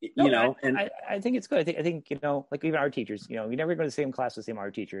 I think it's good. I think, like even art teachers, you never go to the same class with the same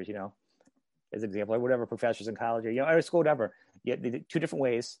art teachers, as an example, or whatever, professors in college or, or school, whatever. Yeah, they do two different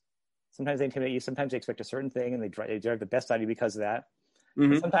ways. Sometimes they intimidate you. Sometimes they expect a certain thing and they drive the best out of you because of that.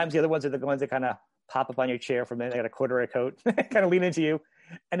 Mm-hmm. Sometimes the other ones are the ones that kind of pop up on your chair for a minute. They got a quarter of a coat, kind of lean into you,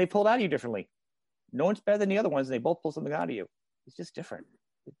 and they pull it out of you differently. No one's better than the other ones, and they both pull something out of you. It's just different.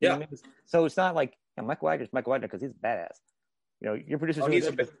 You know what I mean? So it's not like Michael Wagner's Michael Wagner because he's badass. Your producer's really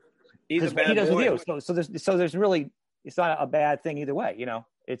good. He's a bad he does boy. With you. So there's really, it's not a bad thing either way.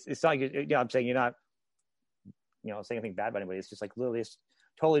 It's not, I'm saying you're not, saying anything bad about anybody. It's just like literally it's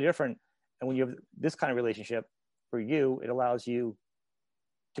totally different. And when you have this kind of relationship for you, it allows you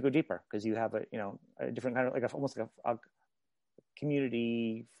to go deeper because you have a different kind of almost like a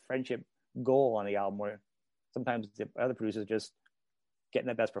community friendship goal on the album where sometimes the other producers just getting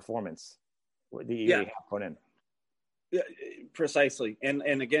the best performance that you have put in. Yeah, precisely. And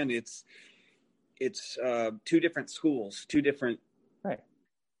again, it's two different schools, two different. Right.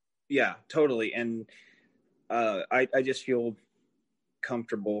 Yeah, totally. And I just feel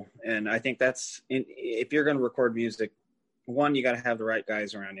comfortable. And I think if you're going to record music, one, you got to have the right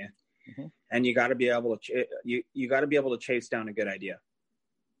guys around you. Mm-hmm. And you got to be able to, you got to be able to chase down a good idea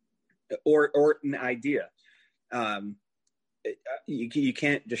or an idea. You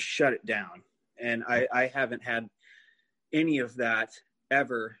can't just shut it down. And I haven't had any of that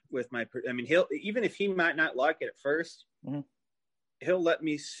ever with even if he might not like it at first, mm-hmm. he'll let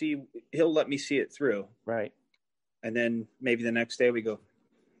me see it through. Right. And then maybe the next day we go,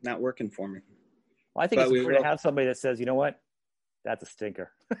 not working for me. Well, I think it's important to have somebody that says, you know what, that's a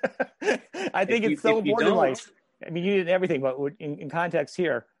stinker. I think it's so important in life. I mean, you did everything, but in context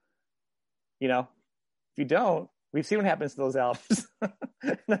here, if you don't, we've seen what happens to those albums,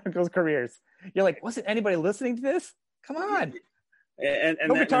 those careers. You're like, wasn't anybody listening to this? Come on. And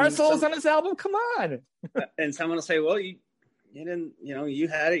no guitar solos on this album? Come on. And someone will say, well, you didn't, you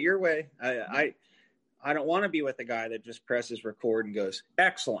had it your way. I don't want to be with a guy that just presses record and goes,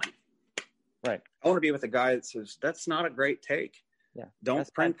 excellent. Right. I want to be with a guy that says, that's not a great take. Yeah.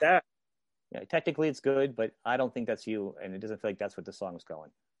 Don't print that. Yeah. Technically it's good, but I don't think that's you. And it doesn't feel like that's what the song is going.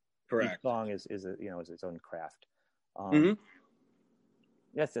 Correct. Each song is its own craft. Mm-hmm.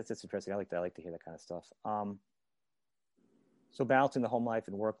 Yes, that's interesting. I like that. I like to hear that kind of stuff. So balancing the home life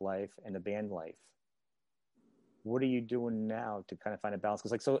and work life and the band life, what are you doing now to kind of find a balance?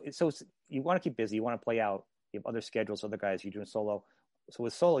 Because so you want to keep busy, you want to play out, you have other schedules, other guys, you're doing solo. So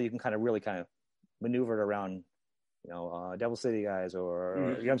with solo, you can kind of really kind of maneuver it around, Devil City guys or you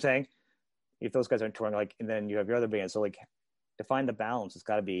know what I'm saying? If those guys aren't touring, and then you have your other bands. So to find the balance, it's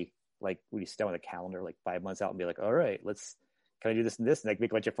got to be when you sit down with a calendar 5 months out and be like, all right, can I do this and this? And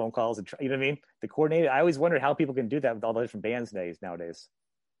make a bunch of phone calls and try, you know what I mean? The coordinated. I always wondered how people can do that with all the different bands nowadays.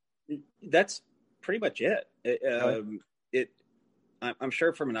 That's pretty much it. I'm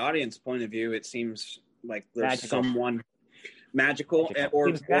sure from an audience point of view, it seems like there's someone magical. Or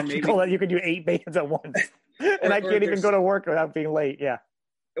maybe that you can do 8 bands at once. And I can't even go to work without being late. Yeah.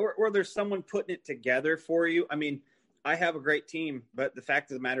 Or there's someone putting it together for you. I mean, I have a great team, but the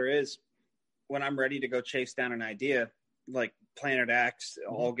fact of the matter is when I'm ready to go chase down an idea, like Planet X,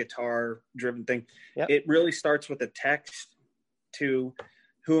 all guitar driven thing, it really starts with a text to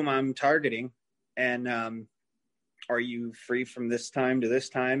whom I'm targeting. And are you free from this time to this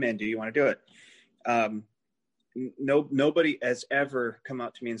time? And do you want to do it? Nobody has ever come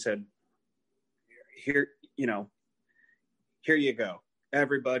out to me and said, here you go.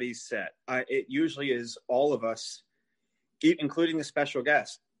 Everybody's set. It usually is all of us, including the special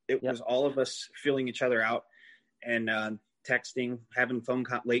guest. It was all of us feeling each other out and texting, having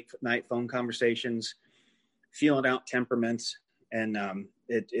late night phone conversations, feeling out temperaments. And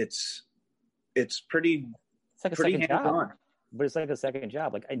it's pretty, it's like a second job, but it's like a second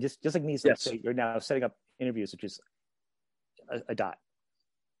job. Like just like me, say you're now setting up interviews, which is a dot.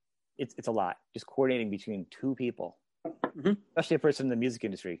 It's a lot. Just coordinating between two people, especially a person in the music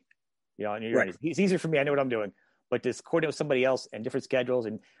industry. you know, and you're right. It's easier for me. I know what I'm doing, but to coordinate with somebody else and different schedules.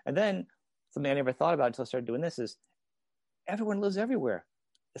 And then something I never thought about until I started doing this is everyone lives everywhere.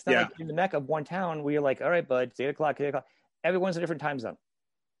 It's not like in the mecca of one town where you're like, all right, bud, it's 8 o'clock, 8 o'clock. Everyone's in a different time zone.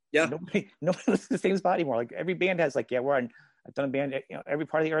 Yeah. Nobody lives in the same spot anymore. Like every band has like, I've done a band, you know, every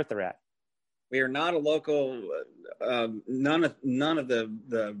part of the earth they're at. We are not a local, none of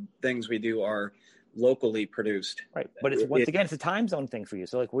the things we do are locally produced. Right. But it's a time zone thing for you.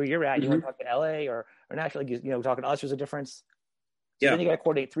 So like where you're at, you want to talk to LA or Nashville, like, you know, talking to us, there's a difference. So then you got to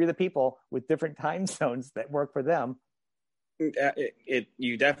coordinate 3 of the people with different time zones that work for them.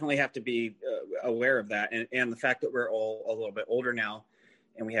 You definitely have to be aware of that, and the fact that we're all a little bit older now,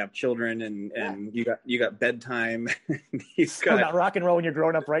 and we have children, and you got bedtime. Not rock and roll when you're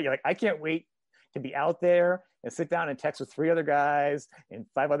growing up, right? You're like, I can't wait to be out there and sit down and text with 3 other guys in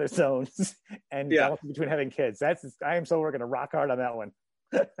 5 other zones and balance between having kids. I am so working to rock hard on that one.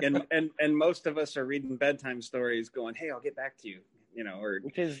 and most of us are reading bedtime stories, going, "Hey, I'll get back to you," you know,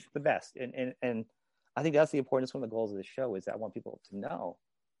 which is the best, and I think that's the importance. One of the goals of the show is that I want people to know,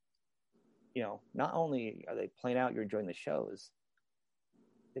 you know, not only are they playing out, you're enjoying the shows,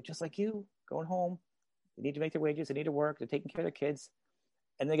 they're just like you, going home. They need to make their wages. They need to work. They're taking care of their kids.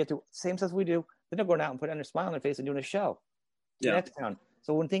 And they get to same stuff we do. Then they're going out and putting a smile on their face and doing a show. Next town.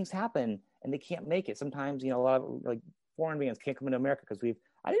 So when things happen and they can't make it, sometimes, you know, a lot of like foreign bands can't come into America because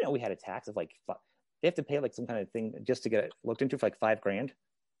I didn't know we had a tax of like, they have to pay like some kind of thing just to get it looked into for like $5,000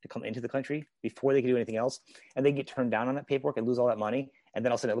 to come into the country before they can do anything else. And they get turned down on that paperwork and lose all that money. And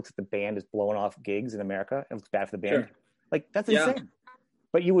then all of a sudden it looks like the band is blowing off gigs in America and it looks bad for the band. Sure. Like that's insane.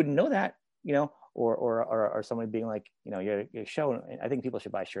 But you wouldn't know that, you know, or somebody being like, you know, your show. I think people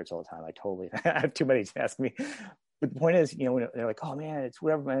should buy shirts all the time. I have too many to ask me. But the point is, you know, when they're like, oh man, it's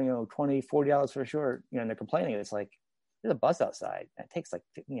whatever, man, you know, $20, $40 for a shirt, you know, and they're complaining. It's like, there's a bus outside. And it takes like,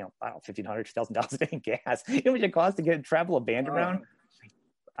 you know, I don't know, $1,500, $2,000 a day in gas. You know what it costs to travel a band around?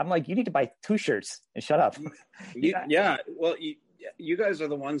 I'm like, you need to buy 2 shirts and shut up. Well, you guys are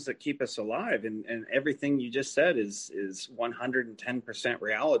the ones that keep us alive, and everything you just said is 110%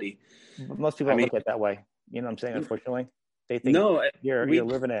 reality. But most people don't look at it that way. You know what I'm saying? Unfortunately, they think you're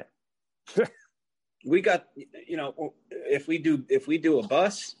living it. We got, you know, if we do a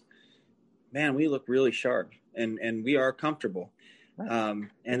bus, man, we look really sharp and we are comfortable. Right.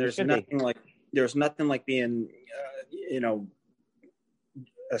 And there's nothing like being, you know,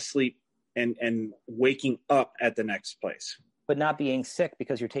 asleep and waking up at the next place. But not being sick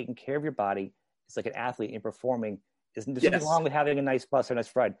because you're taking care of your body. It's like an athlete and performing. There's nothing wrong with having a nice bus or a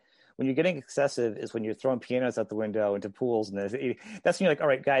nice ride. When you're getting excessive is when you're throwing pianos out the window into pools. And that's when you're like, all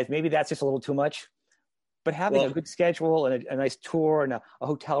right, guys, maybe that's just a little too much. But having a good schedule and a nice tour and a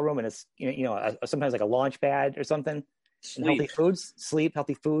hotel room and sometimes like a launch pad or something. And healthy foods, sleep,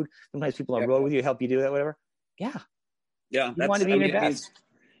 healthy food. Sometimes people on road with you help you do that, whatever. Yeah. Yeah. You want to be in your best.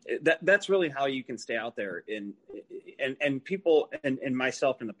 That's really how you can stay out there and people and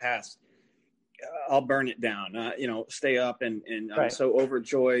myself in the past, I'll burn it down, you know, stay up and I'm so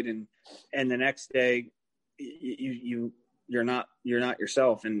overjoyed. And the next day you're not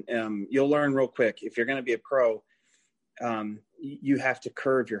yourself. And you'll learn real quick, if you're going to be a pro, you have to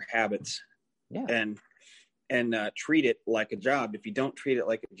curve your habits and treat it like a job. If you don't treat it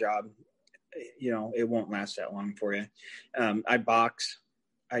like a job, you know, it won't last that long for you. I box,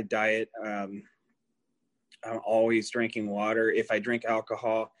 I diet. I'm always drinking water. If I drink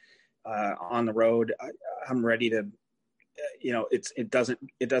alcohol on the road, I'm ready to, you know, it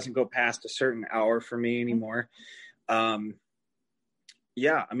doesn't go past a certain hour for me anymore. I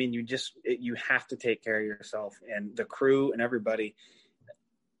mean, you have to take care of yourself, and the crew and everybody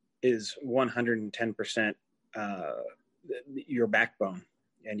is 110% your backbone,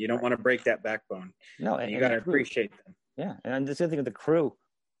 and you don't want to break that backbone. No, and you got to appreciate them. Yeah, and this is the thing with the crew.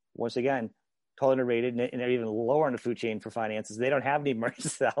 Once again, totally underrated, and they're even lower on the food chain for finances. They don't have any merch to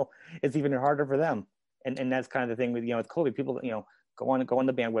sell. It's even harder for them, and that's kind of the thing with, you know, with COVID. People, you know, go on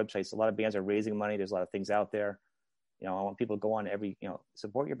the band websites. A lot of bands are raising money. There's a lot of things out there. You know, I want people to go on you know,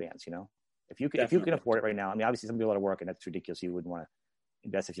 support your bands. You know, if you can afford it right now. I mean, obviously some people are to work, and that's ridiculous. You wouldn't want to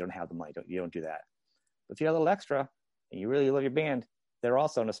invest if you don't have the money. You don't do that. But if you have a little extra and you really love your band, they're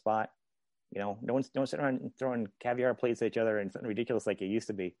also in a spot. You know, no one's sitting around throwing caviar plates at each other and something ridiculous like it used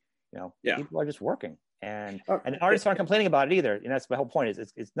to be. You know, people are just working, and artists aren't complaining about it either. And that's my whole point.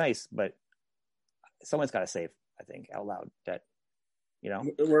 Is it's nice, but someone's got to say, I think, out loud that, you know,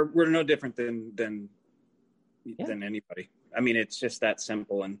 we're no different than anybody. I mean, it's just that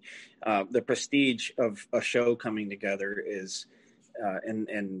simple. And the prestige of a show coming together is,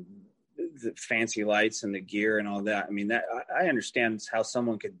 and the fancy lights and the gear and all that. I mean, that I understand how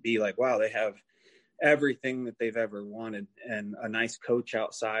someone could be like, wow, they have everything that they've ever wanted and a nice coach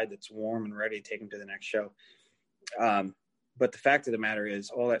outside that's warm and ready to take them to the next show. But the fact of the matter is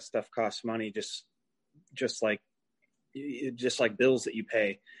all that stuff costs money, just like bills that you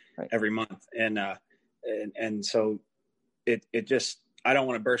pay every month. And so it just, I don't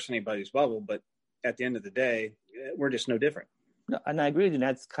want to burst anybody's bubble, but at the end of the day, we're just no different. No, and I agree with you. And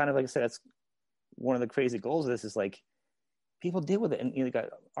that's kind of, like I said, that's one of the crazy goals of this is like people deal with it. And you got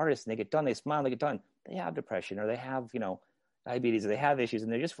artists and they get done, they smile, they get done. They have depression or they have, diabetes or they have issues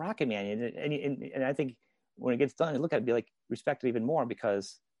and they're just rocking, man. And I think when it gets done, look at it and be like respected even more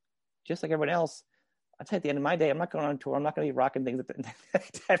because just like everyone else, I tell you, at the end of my day, I'm not going on tour. I'm not going to be rocking things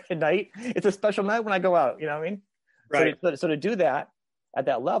at night. It's a special night when I go out. You know what I mean? Right. So to do that at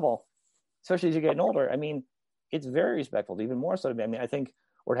that level, especially as you're getting older, I mean, it's very respectful, even more so to me. I mean, I think,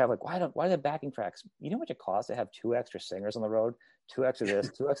 or to have like, why do they have backing tracks? You know how much it costs to have 2 extra singers on the road, 2 extra this,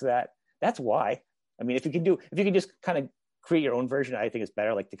 2 extra that? That's why. I mean, if you can just kind of create your own version, I think it's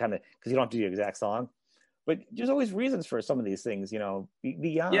better, like to kind of, because you don't have to do the exact song. But there's always reasons for some of these things, beyond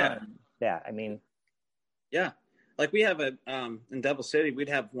that. I mean, yeah, like we have in Devil City, we'd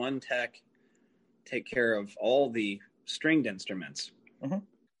have one tech take care of all the stringed instruments, and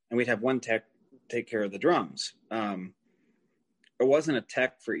we'd have one tech take care of the drums. There wasn't a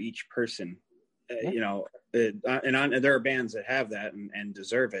tech for each person, and there are bands that have that and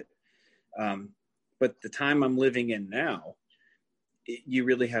deserve it. But the time I'm living in now, you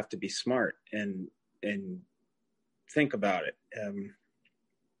really have to be smart and think about it.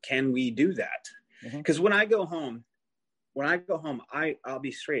 Can we do that? Because when I go home, I'll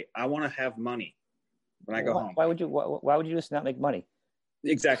be straight. I want to have money when I go home. Why would you just not make money?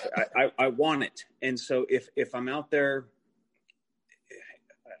 Exactly. I want it. And so if I'm out there,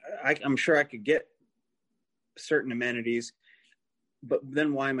 I'm sure I could get certain amenities, but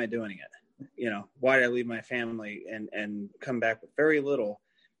then why am I doing it? Why did I leave my family and come back with very little,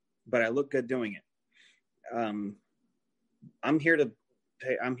 but I look good doing it? I'm here to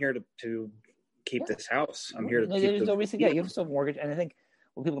keep this house. I'm here to keep there's no reason. Yeah, you have some mortgage. And I think,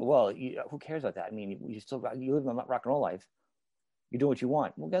 who cares about that? I mean, you live a rock and roll life. You do what you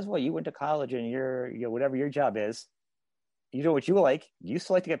want. Well, guess what? You went to college and you're whatever your job is, you do what you like. You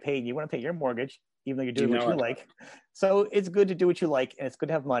still like to get paid. You want to pay your mortgage, even though you're doing what you like. So it's good to do what you like, and it's good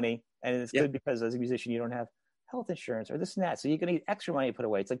to have money, and it's good because as a musician, you don't have health insurance or this and that. So you're going to need extra money to put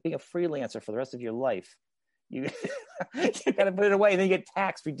away. It's like being a freelancer for the rest of your life. You got to put it away, and then you get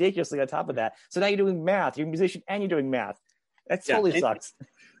taxed ridiculously on top of that. So now you're doing math. You're a musician, and you're doing math. That totally sucks.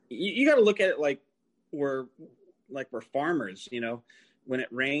 You got to look at it like we're farmers. When it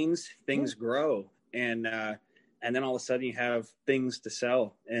rains, things grow, and then all of a sudden you have things to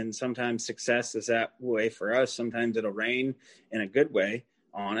sell. And sometimes success is that way for us. Sometimes it'll rain in a good way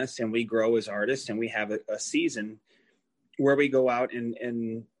on us, and we grow as artists, and we have a season where we go out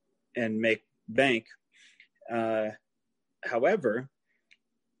and make bank. However,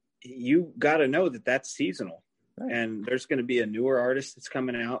 you got to know that that's seasonal, and there's going to be a newer artist that's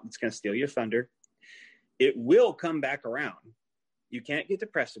coming out that's going to steal your thunder. It will come back around. You can't get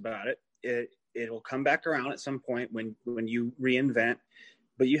depressed about it. It'll come back around at some point when you reinvent,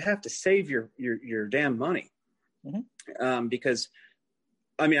 but you have to save your damn money. Because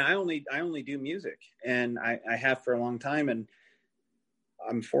I mean, I only do music, and I have for a long time, and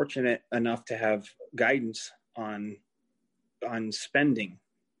I'm fortunate enough to have guidance on spending,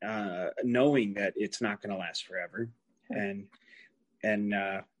 knowing that it's not going to last forever. And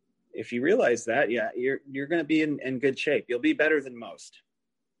if you realize that, you're going to be in good shape. You'll be better than most.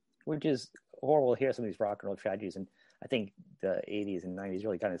 Which is horrible to hear some of these rock and roll tragedies. And I think the 80s and 90s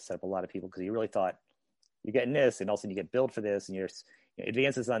really kind of set up a lot of people because you really thought you're getting this, and also you get billed for this, and your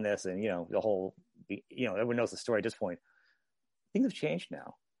advances on this, and the whole, everyone knows the story at this point. Things have changed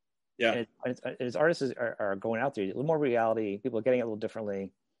now. Yeah. And as artists are going out there, a little more reality. People are getting it a little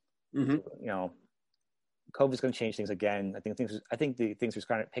differently. COVID's going to change things again. I think the things are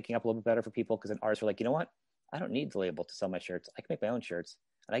kind of picking up a little bit better for people because then artists are like, you know what? I don't need the label to sell my shirts. I can make my own shirts,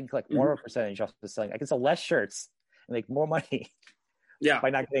 and I can collect more of a percentage off the selling. I can sell less shirts and make more money. By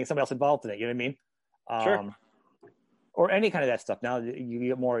not getting somebody else involved in it. You know what I mean? Sure. Or any kind of that stuff. Now you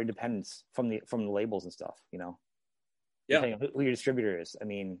get more independence from the labels and stuff. Depending on who your distributor is. I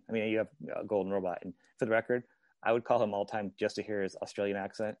mean, you have Golden Robot, and for the record, I would call him all the time just to hear his Australian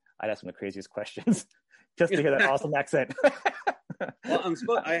accent. I'd ask him the craziest questions just to hear that awesome accent. Well,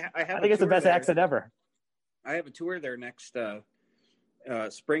 I think it's the best accent ever. I have a tour there next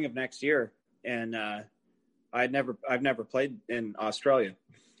spring of next year, and I've never played in Australia,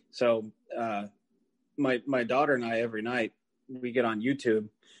 So my daughter and I, every night we get on YouTube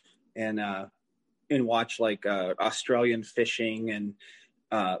and watch like Australian fishing and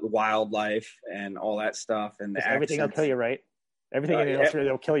wildlife and all that stuff, and the everything will kill you, right? Everything in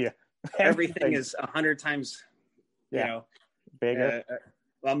Australia will kill you. Everything is 100 times, you know, bigger.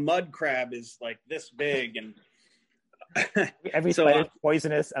 A mud crab is like this big, and every spider is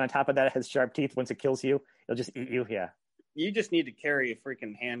poisonous, and on top of that, it has sharp teeth. Once it kills you, it'll just eat you. Yeah. You just need to carry a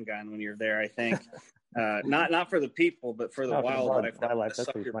freaking handgun when you're there, I think. Not for the people, but for the wildlife.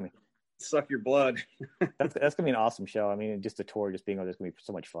 That's pretty funny. Suck your blood. That's gonna be an awesome show. I mean, just a tour, just being over, there's gonna be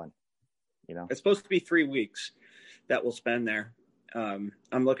so much fun. You know, it's supposed to be 3 weeks that we'll spend there. I'm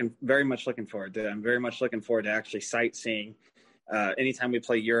very much looking forward to it. I'm very much looking forward to actually sightseeing. Anytime we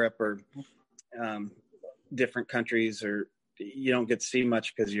play Europe or different countries, or you don't get to see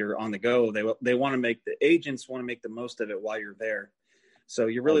much because you're on the go. They want to make, the agents want to make the most of it while you're there. So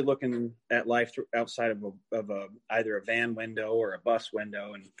you're really looking at life outside of either a van window or a bus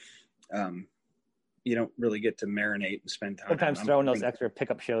window, and you don't really get to marinate and spend time. Sometimes throwing those extra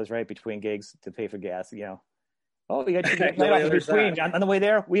pickup shows right between gigs to pay for gas. You know, you got between on the way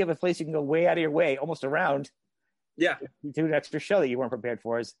there. We have a place you can go way out of your way, almost around. Yeah, do an extra show that you weren't prepared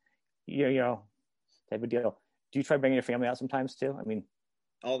for. Is you know type of deal. Do you try bringing your family out sometimes too? I mean,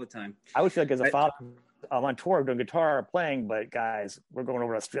 all the time. I would feel like as a father, I'm on tour doing guitar or playing, but guys, we're going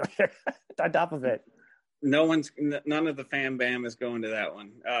over to Australia on top of it. None of the fam bam is going to that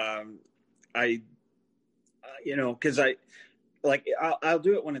one. Because I'll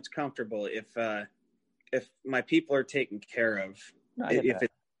do it when it's comfortable. If my people are taken care of,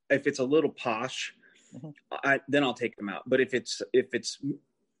 if it's a little posh, then I'll take them out. But if it's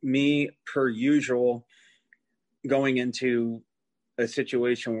me per usual, going into a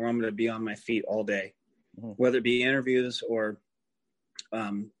situation where I'm going to be on my feet all day, whether it be interviews or,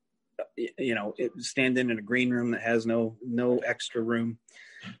 standing in a green room that has no extra room,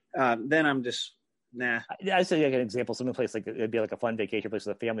 then I'm just, nah. I'd say like an example, some place like it'd be like a fun vacation place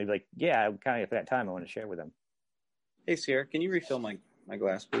with a family. Like, yeah, kind of at that time I want to share with them. Hey, Sierra, can you refill my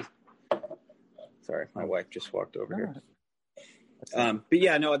glass, please? Sorry, my wife just walked over here. But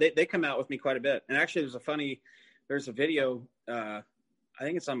yeah, no, they come out with me quite a bit. And actually, there's a video, I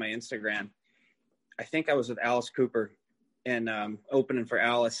think it's on my Instagram. I think I was with Alice Cooper and opening for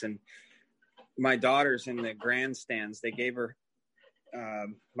Alice, and my daughter's in the grandstands. They gave her,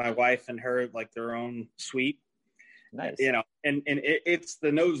 my wife and her, like their own suite. Nice. You know, and it's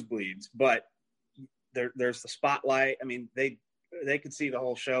the nosebleeds, but there's the spotlight. I mean, they could see the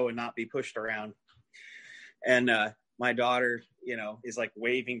whole show and not be pushed around. And my daughter, is like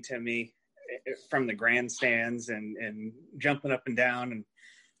waving to me from the grandstands and jumping up and down.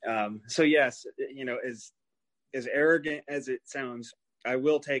 And so, yes, as arrogant as it sounds, I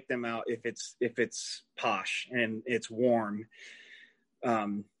will take them out if it's posh and it's warm.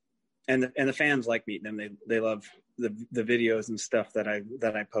 And the fans like meeting them. They love the videos and stuff that I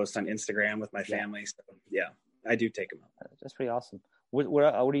post on Instagram with my family. So yeah, I do take them out. That's pretty awesome. What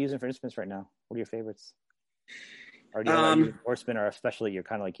are you using for instruments right now? What are your favorites? Or do you Horseman, or especially you're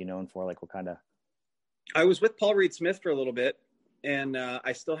kind of like known for, like what kind of? I was with Paul Reed Smith for a little bit, and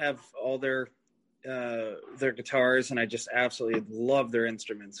I still have all their guitars, and I just absolutely love their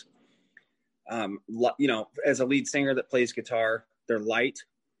instruments. As a lead singer that plays guitar, they're light.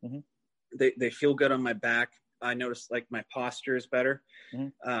 Mm-hmm. They feel good on my back. I noticed like my posture is better.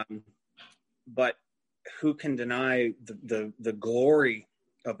 Mm-hmm. But who can deny the glory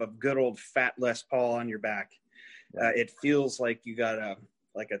of a good old fat Les Paul on your back? It feels like you got a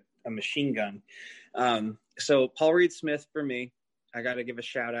machine gun. So Paul Reed Smith, for me, I got to give a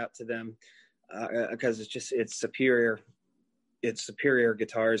shout out to them because it's superior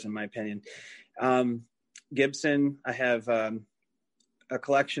guitars in my opinion. Gibson, I have a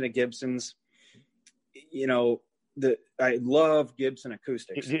collection of Gibsons. I love Gibson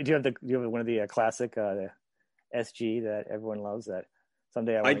acoustics. Do you have one of the classic the SG that everyone loves? That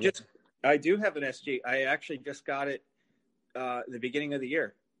someday I do have an SG. I actually just got it the beginning of the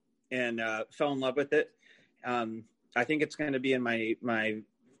year and fell in love with it. I think it's going to be in my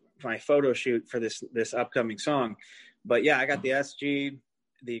photo shoot for this upcoming song. But yeah, I got the SG,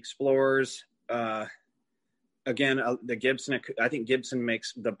 the Explorers. Again, the Gibson. I think Gibson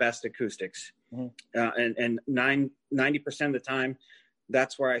makes the best acoustics, and 90% of the time,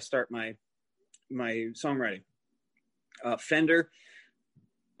 that's where I start my songwriting. Fender.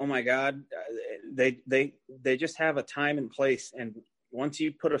 Oh my God, they just have a time and place, and once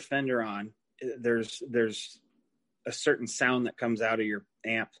you put a Fender on, there's a certain sound that comes out of your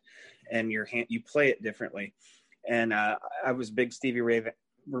amp, and your hand, you play it differently. And I was a big Stevie Ray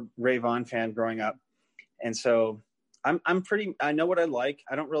Ray Vaughan fan growing up, and so I know what I like.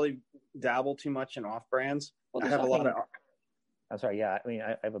 I don't really dabble too much in off brands. Well, I have a lot of. I'm sorry. Yeah, I mean,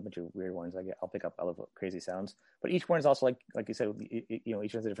 I have a bunch of weird ones. I'll pick up. I love crazy sounds, but each one is also like you said. You know,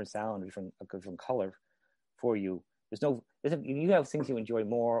 each one's a different sound, different color for you. You have things you enjoy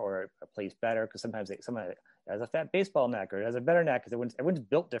more or plays better because sometimes someone has a fat baseball neck or has a better neck because everyone's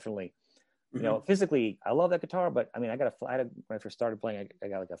built differently. You know, physically, I love that guitar, but I mean, when I first started playing, I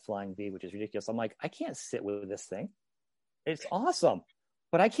got like a Flying V, which is ridiculous. I'm like, I can't sit with this thing. It's awesome,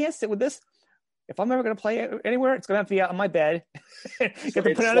 but I can't sit with this. If I'm ever going to play it anywhere, it's going to have to be out on my bed. Get to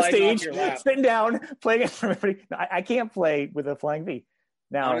put it on a stage, sitting down, playing it for everybody. No, I can't play with a Flying V.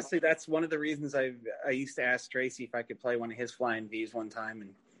 Now, honestly, that's one of the reasons I used to ask Tracy if I could play one of his Flying Vs one time,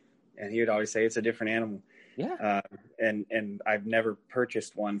 and he would always say it's a different animal. Yeah. And I've never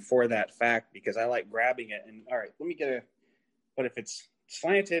purchased one for that fact because I like grabbing it and all right, let me but if it's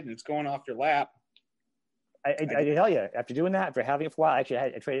slanted and it's going off your lap. I tell you, after doing that, after having it for a while, actually,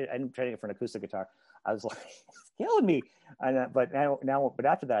 I'm trading it for an acoustic guitar. I was like, it's killing me. But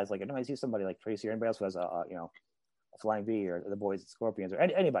after that, I was like, I see somebody like Tracy or anybody else who has a Flying V or the Boys at Scorpions or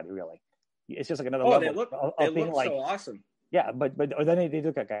anybody really. It's just like another level. They look so awesome. Yeah, but or then they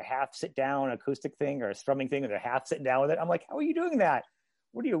do like a half sit down acoustic thing or a strumming thing, and they're half sitting down with it. I'm like, how are you doing that?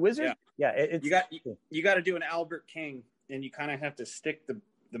 What are you, a wizard? Yeah, you got to do an Albert King, and you kind of have to stick the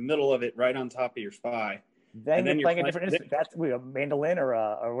middle of it right on top of your spy. Then you're playing a different instrument. That's a mandolin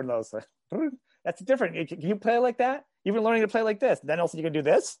or one of those. That's different. Can you play like that? You've been learning to play like this. Then also you can do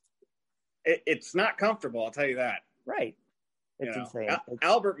this. It's not comfortable, I'll tell you that. Right. It's insane.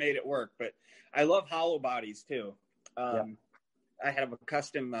 Albert made it work, but I love hollow bodies too. I have a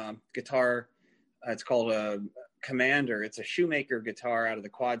custom guitar. It's called a Commander. It's a Shoemaker guitar out of the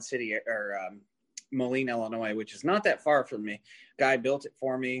Quad City or Moline, Illinois, which is not that far from me. Guy built it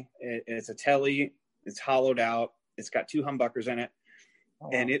for me. It's a Tele. It's hollowed out. It's got 2 humbuckers in it,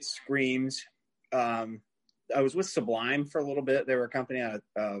 and it screams. I was with Sublime for a little bit. They were a company out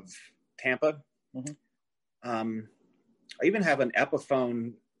of Tampa. Mm-hmm. I even have an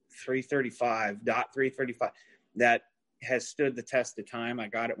Epiphone 335 that has stood the test of time. I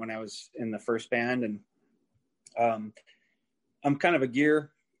got it when I was in the first band, and I'm kind of a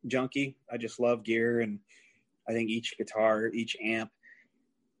gear junkie. I just love gear, and I think each guitar, each amp,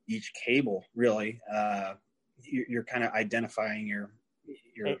 each cable, really, you're kind of identifying your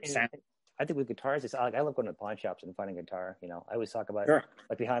sound. I think with guitars, it's like I love going to pawn shops and finding a guitar. You know, I always talk about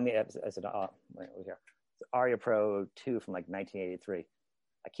like behind me as an Aria Pro 2 from like 1983.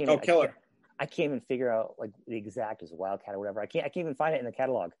 I can't even figure out like the exact as Wildcat or whatever. I can't even find it in the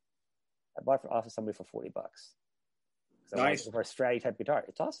catalog. I bought it off of somebody for $40. So nice. For a Stratty type guitar,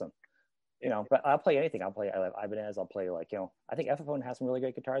 it's awesome. You know, but I'll play anything. I'll play Ibanez. I'll play I think Epiphone has some really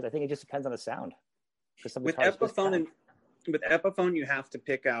great guitars. I think it just depends on the sound. With Epiphone, you have to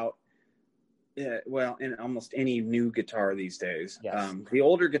pick out. In almost any new guitar these days, yes. The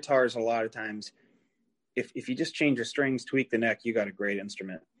older guitars, a lot of times, if you just change your strings, tweak the neck, you got a great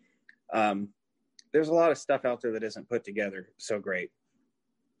instrument. There's a lot of stuff out there that isn't put together so great,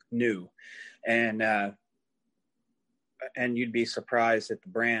 new, and you'd be surprised at the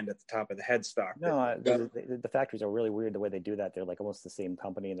brand at the top of the headstock. No, the factories are really weird the way they do that. They're like almost the same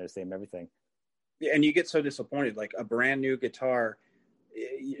company and they're the same everything. Yeah, and you get so disappointed. Like a brand new guitar,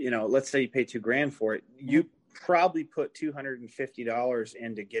 let's say you pay $2,000 for it, you probably put $250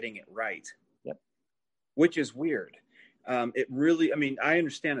 into getting it right. Yep. Which is weird. It really, I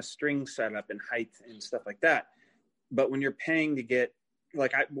understand a string setup and height and stuff like that, but when you're paying to get,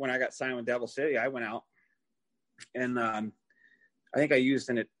 when I got signed with Devil City, I went out and I think I used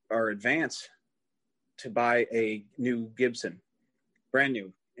our advance to buy a new Gibson, brand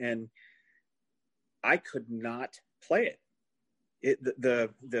new, and I could not play it.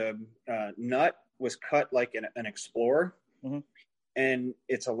 The nut was cut like an Explorer, mm-hmm. and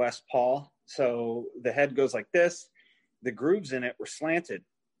it's a Les Paul, so the head goes like this. The grooves in it were slanted,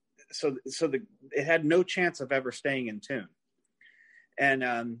 so it had no chance of ever staying in tune. And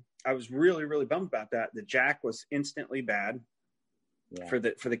I was really, really bummed about that. The jack was instantly bad for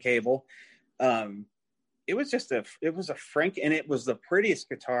the cable. It was a Frank, and it was the prettiest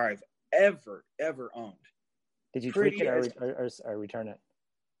guitar I've ever owned. Did you tweak it or return it?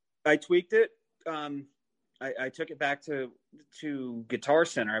 I tweaked it. I took it back to Guitar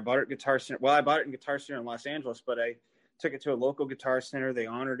Center. I bought it at Guitar Center. Well, I bought it in Guitar Center in Los Angeles, but I took it to a local Guitar Center. They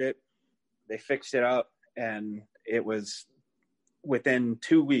honored it. They fixed it up, and it was within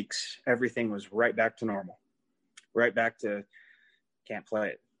 2 weeks, everything was right back to normal. Right back to can't play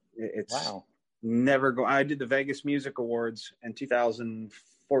it. It's wow. Never go. I did the Vegas Music Awards in 2005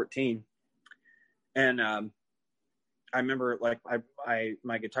 14. And I remember like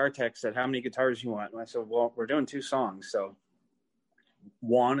my guitar tech said, how many guitars you want? And I said, well, we're doing 2 songs. So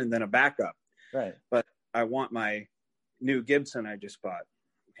one and then a backup. Right. But I want my new Gibson I just bought.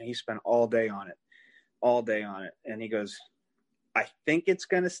 And he spent all day on it. And he goes, I think it's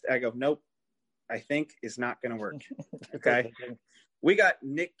going to, I go, nope, I think it's not going to work. Okay. We got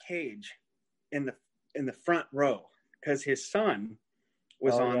Nick Cage in the front row because his son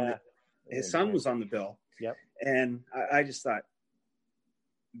was was on the bill. Yep. And I just thought,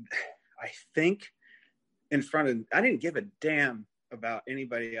 I think I didn't give a damn about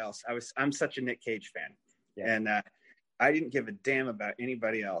anybody else. I'm such a Nick Cage fan. Yeah. And I didn't give a damn about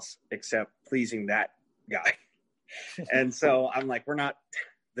anybody else except pleasing that guy. And so I'm like,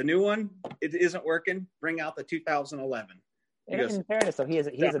 the new one, it isn't working. Bring out the 2011. And in fairness, though, he's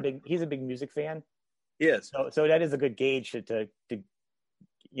a big music fan. He is. So that is a good gauge to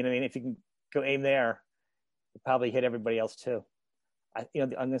you know, I mean, if you can go aim there, you probably hit everybody else too. I'm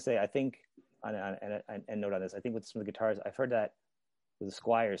going to say, I think, and note on this, I think with some of the guitars, I've heard that with the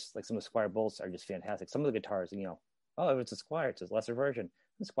Squiers, like some of the Squier Bolts are just fantastic. Some of the guitars, if it's a Squier, it's a lesser version.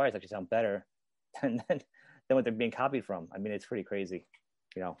 The Squiers actually sound better than what they're being copied from. I mean, it's pretty crazy,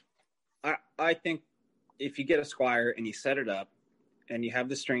 I think if you get a Squier and you set it up and you have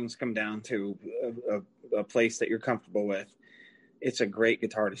the strings come down to a place that you're comfortable with, it's a great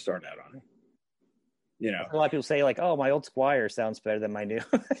guitar to start out on. A lot of people say like, "Oh, my old Squier sounds better than my new,"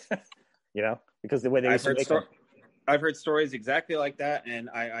 because the way they used to make them. I've heard stories exactly like that, and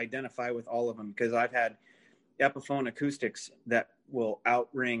I identify with all of them because I've had Epiphone acoustics that will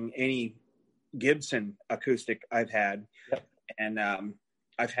outring any Gibson acoustic I've had. Yep. And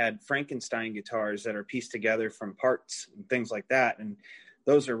I've had Frankenstein guitars that are pieced together from parts and things like that. And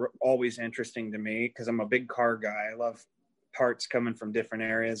those are always interesting to me because I'm a big car guy. I love parts coming from different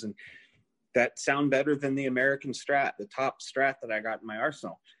areas and that sound better than the American Strat, the top Strat that I got in my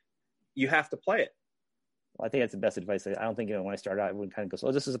arsenal. You have to play it. Well, I think that's the best advice. I don't think, when I started out, I would kind of go,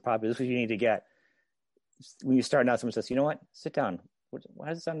 oh, this is a problem. This is what you need to get. When you start out, someone says, you know what? Sit down. Why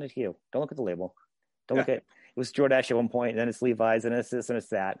does it sound like you? Don't look at the label. Don't look at it. It was Jordache at one point, and then it's Levi's, and it's this, and it's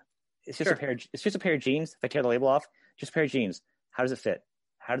that. It's just a pair of jeans. If I tear the label off, just a pair of jeans. How does it fit?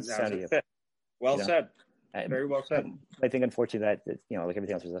 How does it sound to you? Fit? Well said. Very well said. I think, unfortunately, that like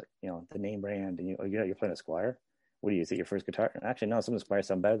everything else, is the name brand, and you're playing a Squier. What do you? Is it your first guitar? Actually, no. Some of the Squiers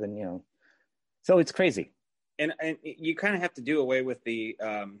sound better than So it's crazy. And you kind of have to do away with the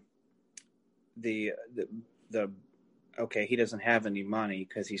okay, he doesn't have any money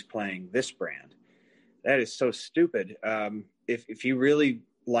because he's playing this brand. That is so stupid. If you really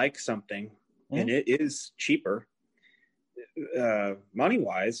like something and it is cheaper, money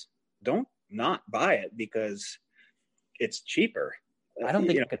wise, don't not buy it because it's cheaper. I don't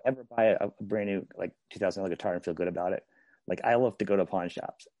think you could ever buy a brand new like $2,000 guitar and feel good about it. Like I love to go to pawn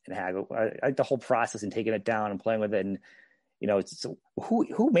shops and haggle. I like the whole process and taking it down and playing with it. And it's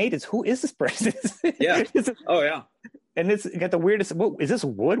who made this? Who is this person? Yeah. Oh yeah. And it's got the weirdest. Is this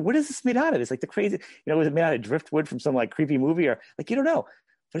wood? What is this made out of? It's like the crazy. Was it made out of driftwood from some like creepy movie or like you don't know,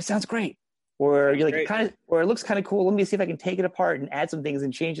 but it sounds great. Or you're like kind of, or it looks kind of cool. Let me see if I can take it apart and add some things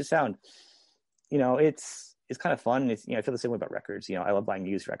and change the sound. It's kind of fun. It's I feel the same way about records. I love buying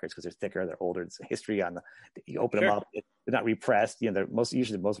used records because they're thicker, they're older. It's history on you open them up. They're not repressed. They're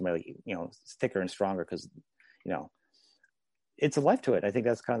usually most of them are like it's thicker and stronger because it's a life to it. I think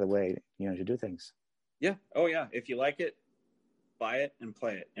that's kind of the way to do things. Yeah. Oh yeah. If you like it, buy it and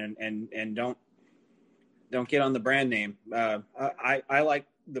play it, and don't get on the brand name. I like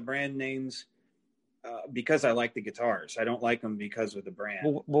the brand names because I like the guitars. I don't like them because of the brand.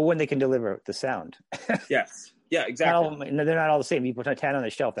 Well, when they can deliver the sound. Yes. Yeah. Exactly. They're not all the same. You put 10 on the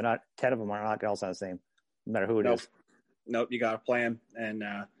shelf. They're not 10 of them are not all sound the same, no matter who it is. Nope. You got to play them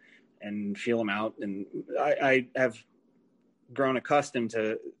and feel them out. And I have grown accustomed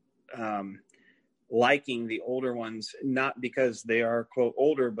to liking the older ones, not because they are quote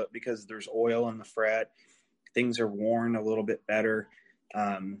older, but because there's oil in the fret. Things are worn a little bit better.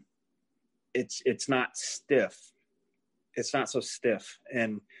 It's not stiff. It's not so stiff.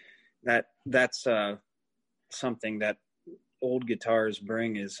 And that's something that old guitars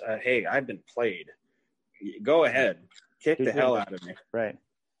bring is, hey, I've been played. Go ahead. Kick the hell out of me. Right.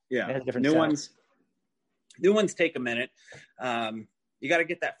 Yeah. New ones take a minute. You got to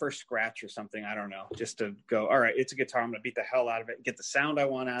get that first scratch or something. I don't know, just to go, all right, it's a guitar. I'm going to beat the hell out of it, get the sound I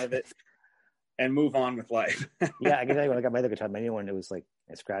want out of it, and move on with life. Yeah, I can tell you when I got my other guitar, my new one, it was like,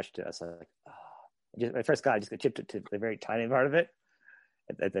 I scratched it. I was like, when I first got it, I just chipped it to the very tiny part of it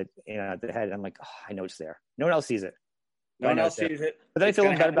at the head. I'm like, I know it's there. No one else sees it. No one else sees it. But then I feel a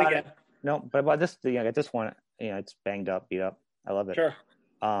little better about again. it. No, but about this, I got this one. It's banged up, beat up. I love it. Sure.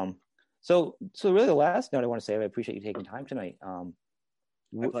 So really, the last note I want to say, I appreciate you taking time tonight.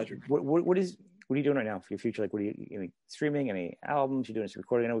 My pleasure. What are you doing right now for your future? Like, what are you streaming? Any albums? You doing some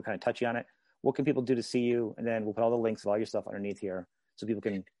recording? I know we kind of touched on it. What can people do to see you? And then we'll put all the links of all your stuff underneath here so people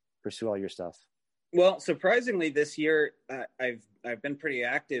can pursue all your stuff. Well, surprisingly, this year I've been pretty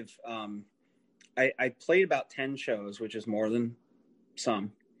active. I played about 10 shows, which is more than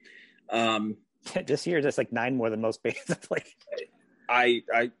some. This year, that's like 9 more than most bands. Like,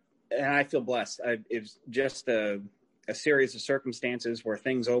 I feel blessed. It was just a series of circumstances where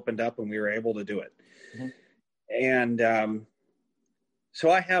things opened up and we were able to do it. Mm-hmm. And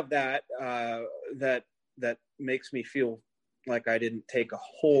so I have that makes me feel like I didn't take a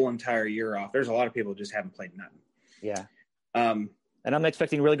whole entire year off. There's a lot of people who just haven't played nothing. Yeah. And I'm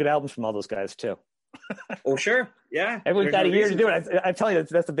expecting really good albums from all those guys too. Oh, sure. Yeah. Everyone's got a year to do it. I'm telling you,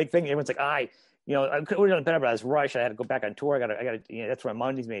 that's the big thing. Everyone's like, I could have done better, but I was rushed. I had to go back on tour. I got to, that's where my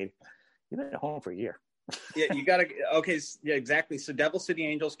money's made. You've been at home for a year. Yeah, you got to. Okay, yeah, exactly. So Devil City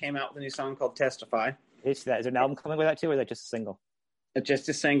Angels came out with a new song called Testify. Is there an album coming with that too, or is that just a single? It's just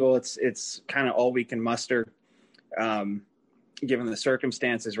a single. It's kind of all we can muster, given the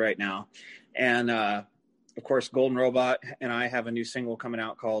circumstances right now. And, of course, Golden Robot and I have a new single coming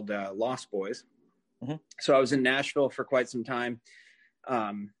out called Lost Boys. Mm-hmm. So I was in Nashville for quite some time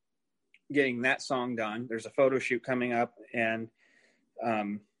getting that song done. There's a photo shoot coming up, and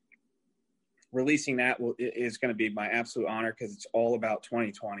releasing that is going to be my absolute honor because it's all about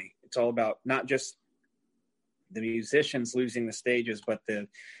 2020. It's all about not just the musicians losing the stages, but the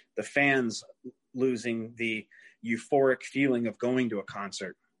fans losing the euphoric feeling of going to a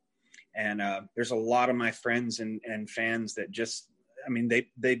concert. And there's a lot of my friends and fans that just, I mean,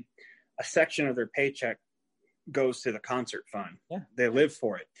 they a section of their paycheck goes to the concert fund. Yeah. They live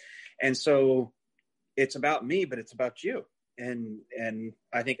for it. And so it's about me, but it's about you. And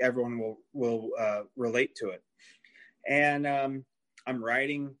I think everyone will relate to it. And I'm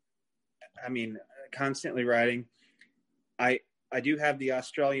writing, constantly writing. I do have the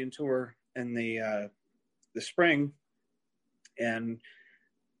Australian tour in the spring, and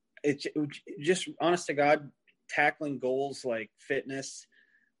it's just, honest to God, tackling goals like fitness,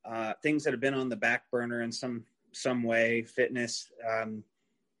 things that have been on the back burner in some way, fitness,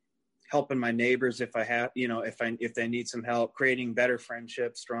 helping my neighbors if I have, if they need some help, creating better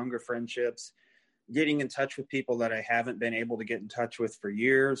friendships, stronger friendships, getting in touch with people that I haven't been able to get in touch with for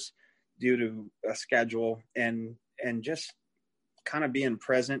years due to a schedule, and just kind of being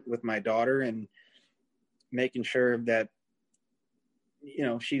present with my daughter and making sure that,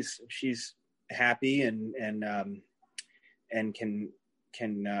 she's happy and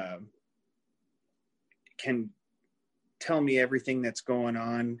can tell me everything that's going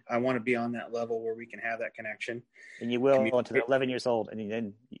on. I want to be on that level where we can have that connection. And you will until they're 11 years old, and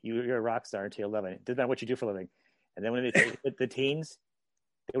then you're a rock star until 11. It doesn't matter what you do for a living. And then when they the teens,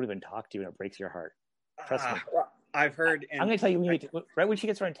 they don't even talk to you, and it breaks your heart. Trust me. I've heard. I'm going to tell you, right when she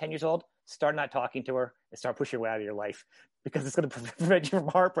gets around 10 years old, start not talking to her and start pushing her out of your life, because it's going to prevent you from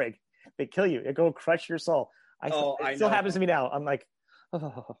heartbreak. They kill you. It go crush your soul. It still happens to me now. I'm like,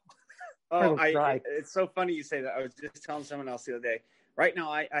 it's so funny you say that. I was just telling someone else the other day. Right now,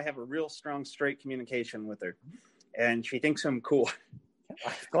 I have a real strong, straight communication with her, and she thinks I'm cool.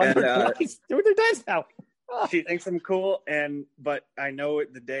 They're their dads now. She thinks I'm cool, but I know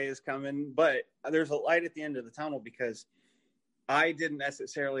the day is coming. But there's a light at the end of the tunnel, because I didn't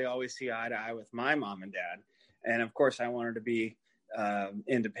necessarily always see eye to eye with my mom and dad, and of course, I wanted to be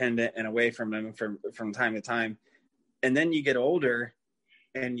independent and away from them from time to time. And then you get older,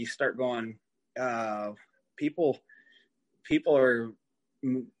 and you start going, people are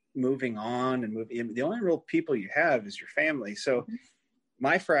moving on and moving. The only real people you have is your family. So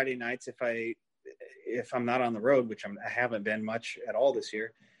my Friday nights, if I'm not on the road, which I haven't been much at all this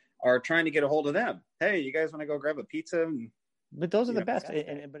year, are trying to get a hold of them. Hey, you guys want to go grab a pizza? But those are the best.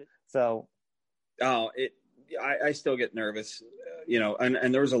 I still get nervous,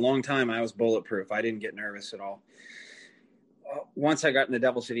 and there was a long time I was bulletproof. I didn't get nervous at all. Once I got in the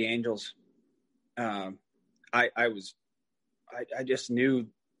Devil City Angels, I just knew,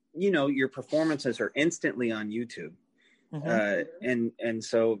 your performances are instantly on YouTube. Mm-hmm. And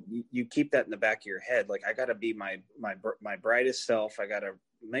so you keep that in the back of your head. Like, I got to be my brightest self. I got to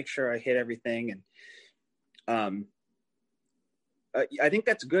make sure I hit everything. And I think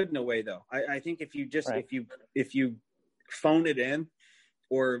that's good in a way, though. I think if you just, right. if you phone it in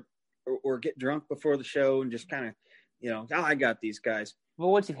or get drunk before the show and just kind of, I got these guys.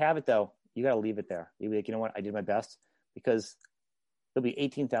 Well, once you have it, though, you got to leave it there. You be like, you know what? I did my best. because there'll be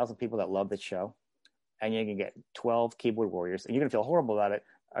 18,000 people that love this show, and you're gonna get 12 keyboard warriors, and you're gonna feel horrible about it.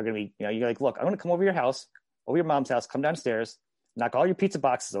 Are gonna be, you're like, look, I'm gonna come over your house, over your mom's house, come downstairs, knock all your pizza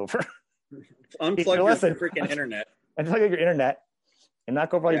boxes over, unplug your freaking internet, unplug your internet, and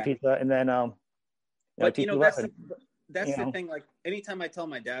knock over all your pizza, and then but that's the thing. Like, anytime I tell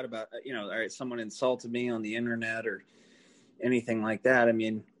my dad about, all right, someone insulted me on the internet or anything like that, I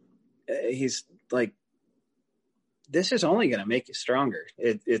mean, he's like, this is only going to make you stronger.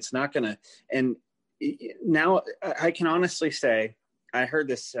 It's not going to. And now I can honestly say, I heard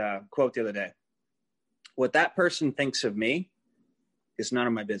this quote the other day. What that person thinks of me is none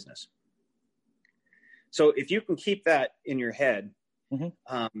of my business. So if you can keep that in your head,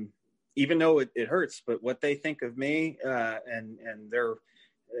 even though it hurts, but what they think of me and they're,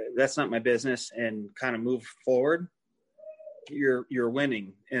 that's not my business, and kind of move forward, you're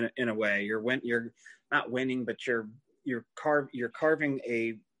winning in a way. You're not winning, but you're carving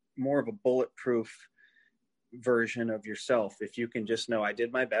a more of a bulletproof version of yourself. If you can just know, I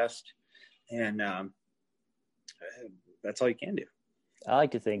did my best, and that's all you can do. I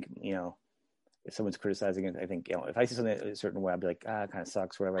like to think, if someone's criticizing it, I think, if I see something a certain way, I'd be like, it kind of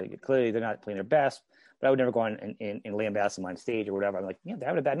sucks, whatever. Clearly, they're not playing their best, but I would never go on and lambast them on stage or whatever. I'm like, they're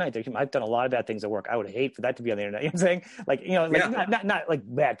having a bad night. I've done a lot of bad things at work. I would hate for that to be on the internet. You know what I'm saying? Like, not like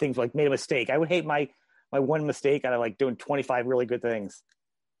bad things, like made a mistake. I would hate my one mistake out of like doing 25 really good things.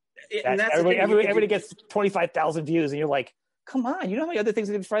 And everybody gets 25,000 views, and you're like, come on, you know how many other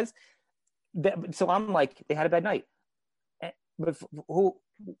things with friends? So I'm like, they had a bad night. But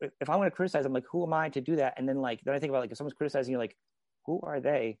if I want to criticize, I'm like, who am I to do that? And then I think about, like, if someone's criticizing you, like, who are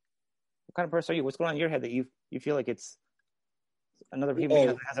they? What kind of person are you? What's going on in your head that you feel like it's another human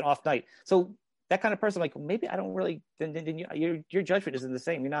being has an off night? So that kind of person, like, maybe I don't really. Then your judgment isn't the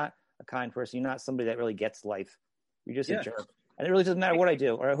same. You're not a kind person. You're not somebody that really gets life. You're just a jerk. And it really doesn't matter what I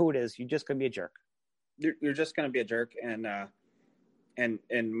do or who it is. You're just going to be a jerk. You're just going to be a jerk. And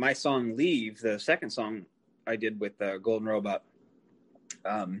my song "Leave," the second song I did with Golden Robot,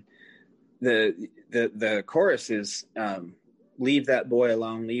 the chorus is "Leave that boy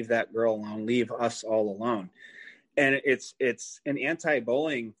alone, leave that girl alone, leave us all alone," and it's an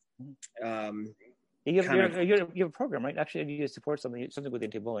anti-bullying. You have a program, right? Actually, you support something with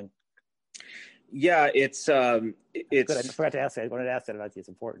anti-bullying. Yeah, it's. Good. I forgot to ask that. I wanted to ask that about you. It's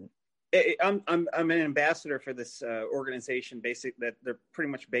important. I'm an ambassador for this organization, that they're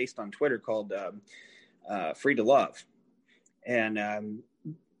pretty much based on Twitter, called Free to Love. And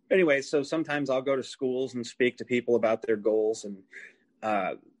anyway, so sometimes I'll go to schools and speak to people about their goals and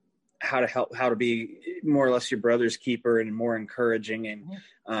how to be more or less your brother's keeper and more encouraging.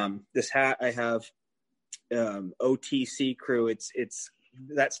 And this hat I have, OTC crew. It's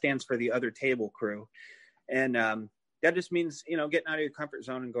that stands for the other table crew, and that just means getting out of your comfort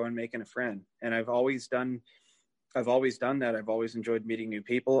zone and going and making a friend. And I've always done that. I've always enjoyed meeting new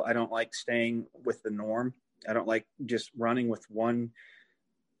people. I don't like staying with the norm. I don't like just running with one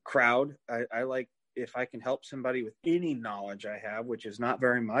crowd. I like, if I can help somebody with any knowledge I have, which is not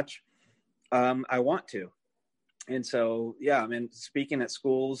very much, I want to. And so, yeah, I mean, speaking at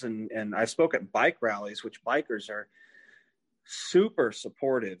schools and I spoke at bike rallies, which bikers are super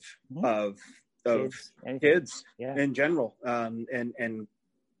supportive of kids in general. And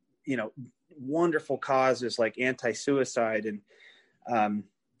wonderful causes like anti-suicide. And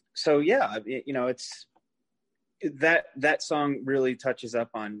so, yeah, it's that song really touches up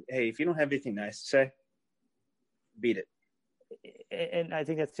on, hey, if you don't have anything nice to say, beat it. And I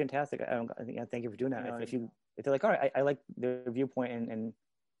think that's fantastic. Thank you for doing that. If they're like, all right, I like their viewpoint and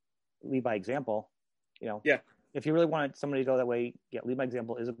lead by example, if you really want somebody to go that way, lead by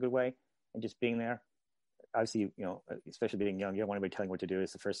example is a good way. And just being there, obviously, especially being young, you don't want anybody telling you what to do.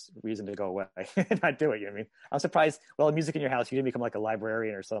 It's the first reason to go away and not do it. I mean, I'm surprised. Well, music in your house, you didn't become like a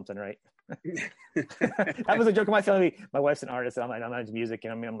librarian or something, right? That was a joke of my family. My wife's an artist, and I'm into music,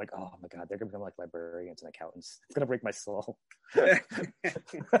 and I'm like, oh my god, they're gonna become like librarians and accountants. It's gonna break my soul. They're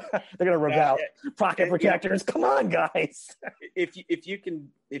gonna rip out pocket protectors. Come on, guys. If you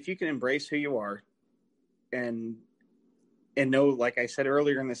can embrace who you are, and know, like I said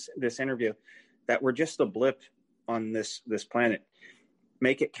earlier in this interview, that we're just a blip on this planet.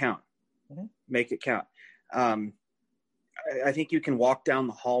 Make it count. Mm-hmm. Make it count. I think you can walk down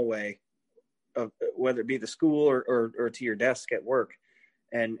the hallway of whether it be the school or to your desk at work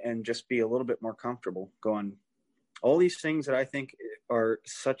and just be a little bit more comfortable going, all these things that I think are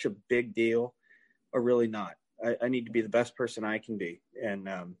such a big deal are really not. I need to be the best person I can be.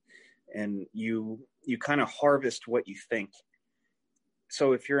 And you kind of harvest what you think.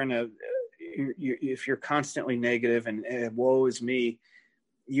 So if you're in if you're constantly negative and woe is me,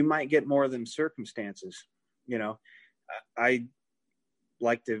 you might get more of them circumstances. You know, I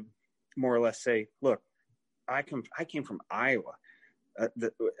like to more or less say, look, I came from Iowa.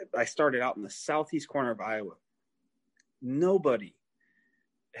 I started out in the southeast corner of Iowa. Nobody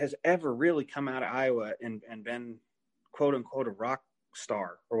has ever really come out of Iowa and been quote unquote a rock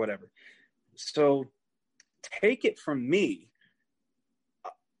star or whatever. So take it from me.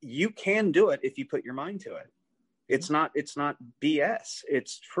 You can do it if you put your mind to it. It's not BS.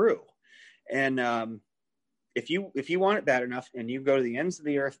 It's true. And if you want it bad enough and you go to the ends of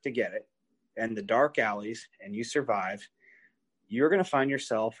the earth to get it and the dark alleys and you survive, you're going to find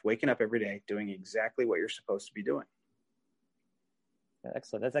yourself waking up every day doing exactly what you're supposed to be doing. Yeah,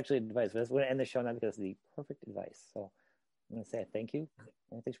 excellent. That's actually advice. We're going to end the show now because it's the perfect advice. So I'm going to say thank you.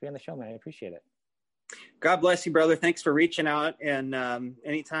 And thanks for being on the show, man. I appreciate it. God bless you, brother. Thanks for reaching out. And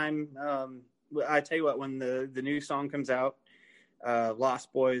anytime, I tell you what, when the new song comes out,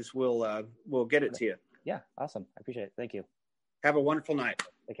 Lost Boys will get it to you. Yeah, awesome. I appreciate it. Thank you. Have a wonderful night.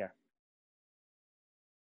 Take care.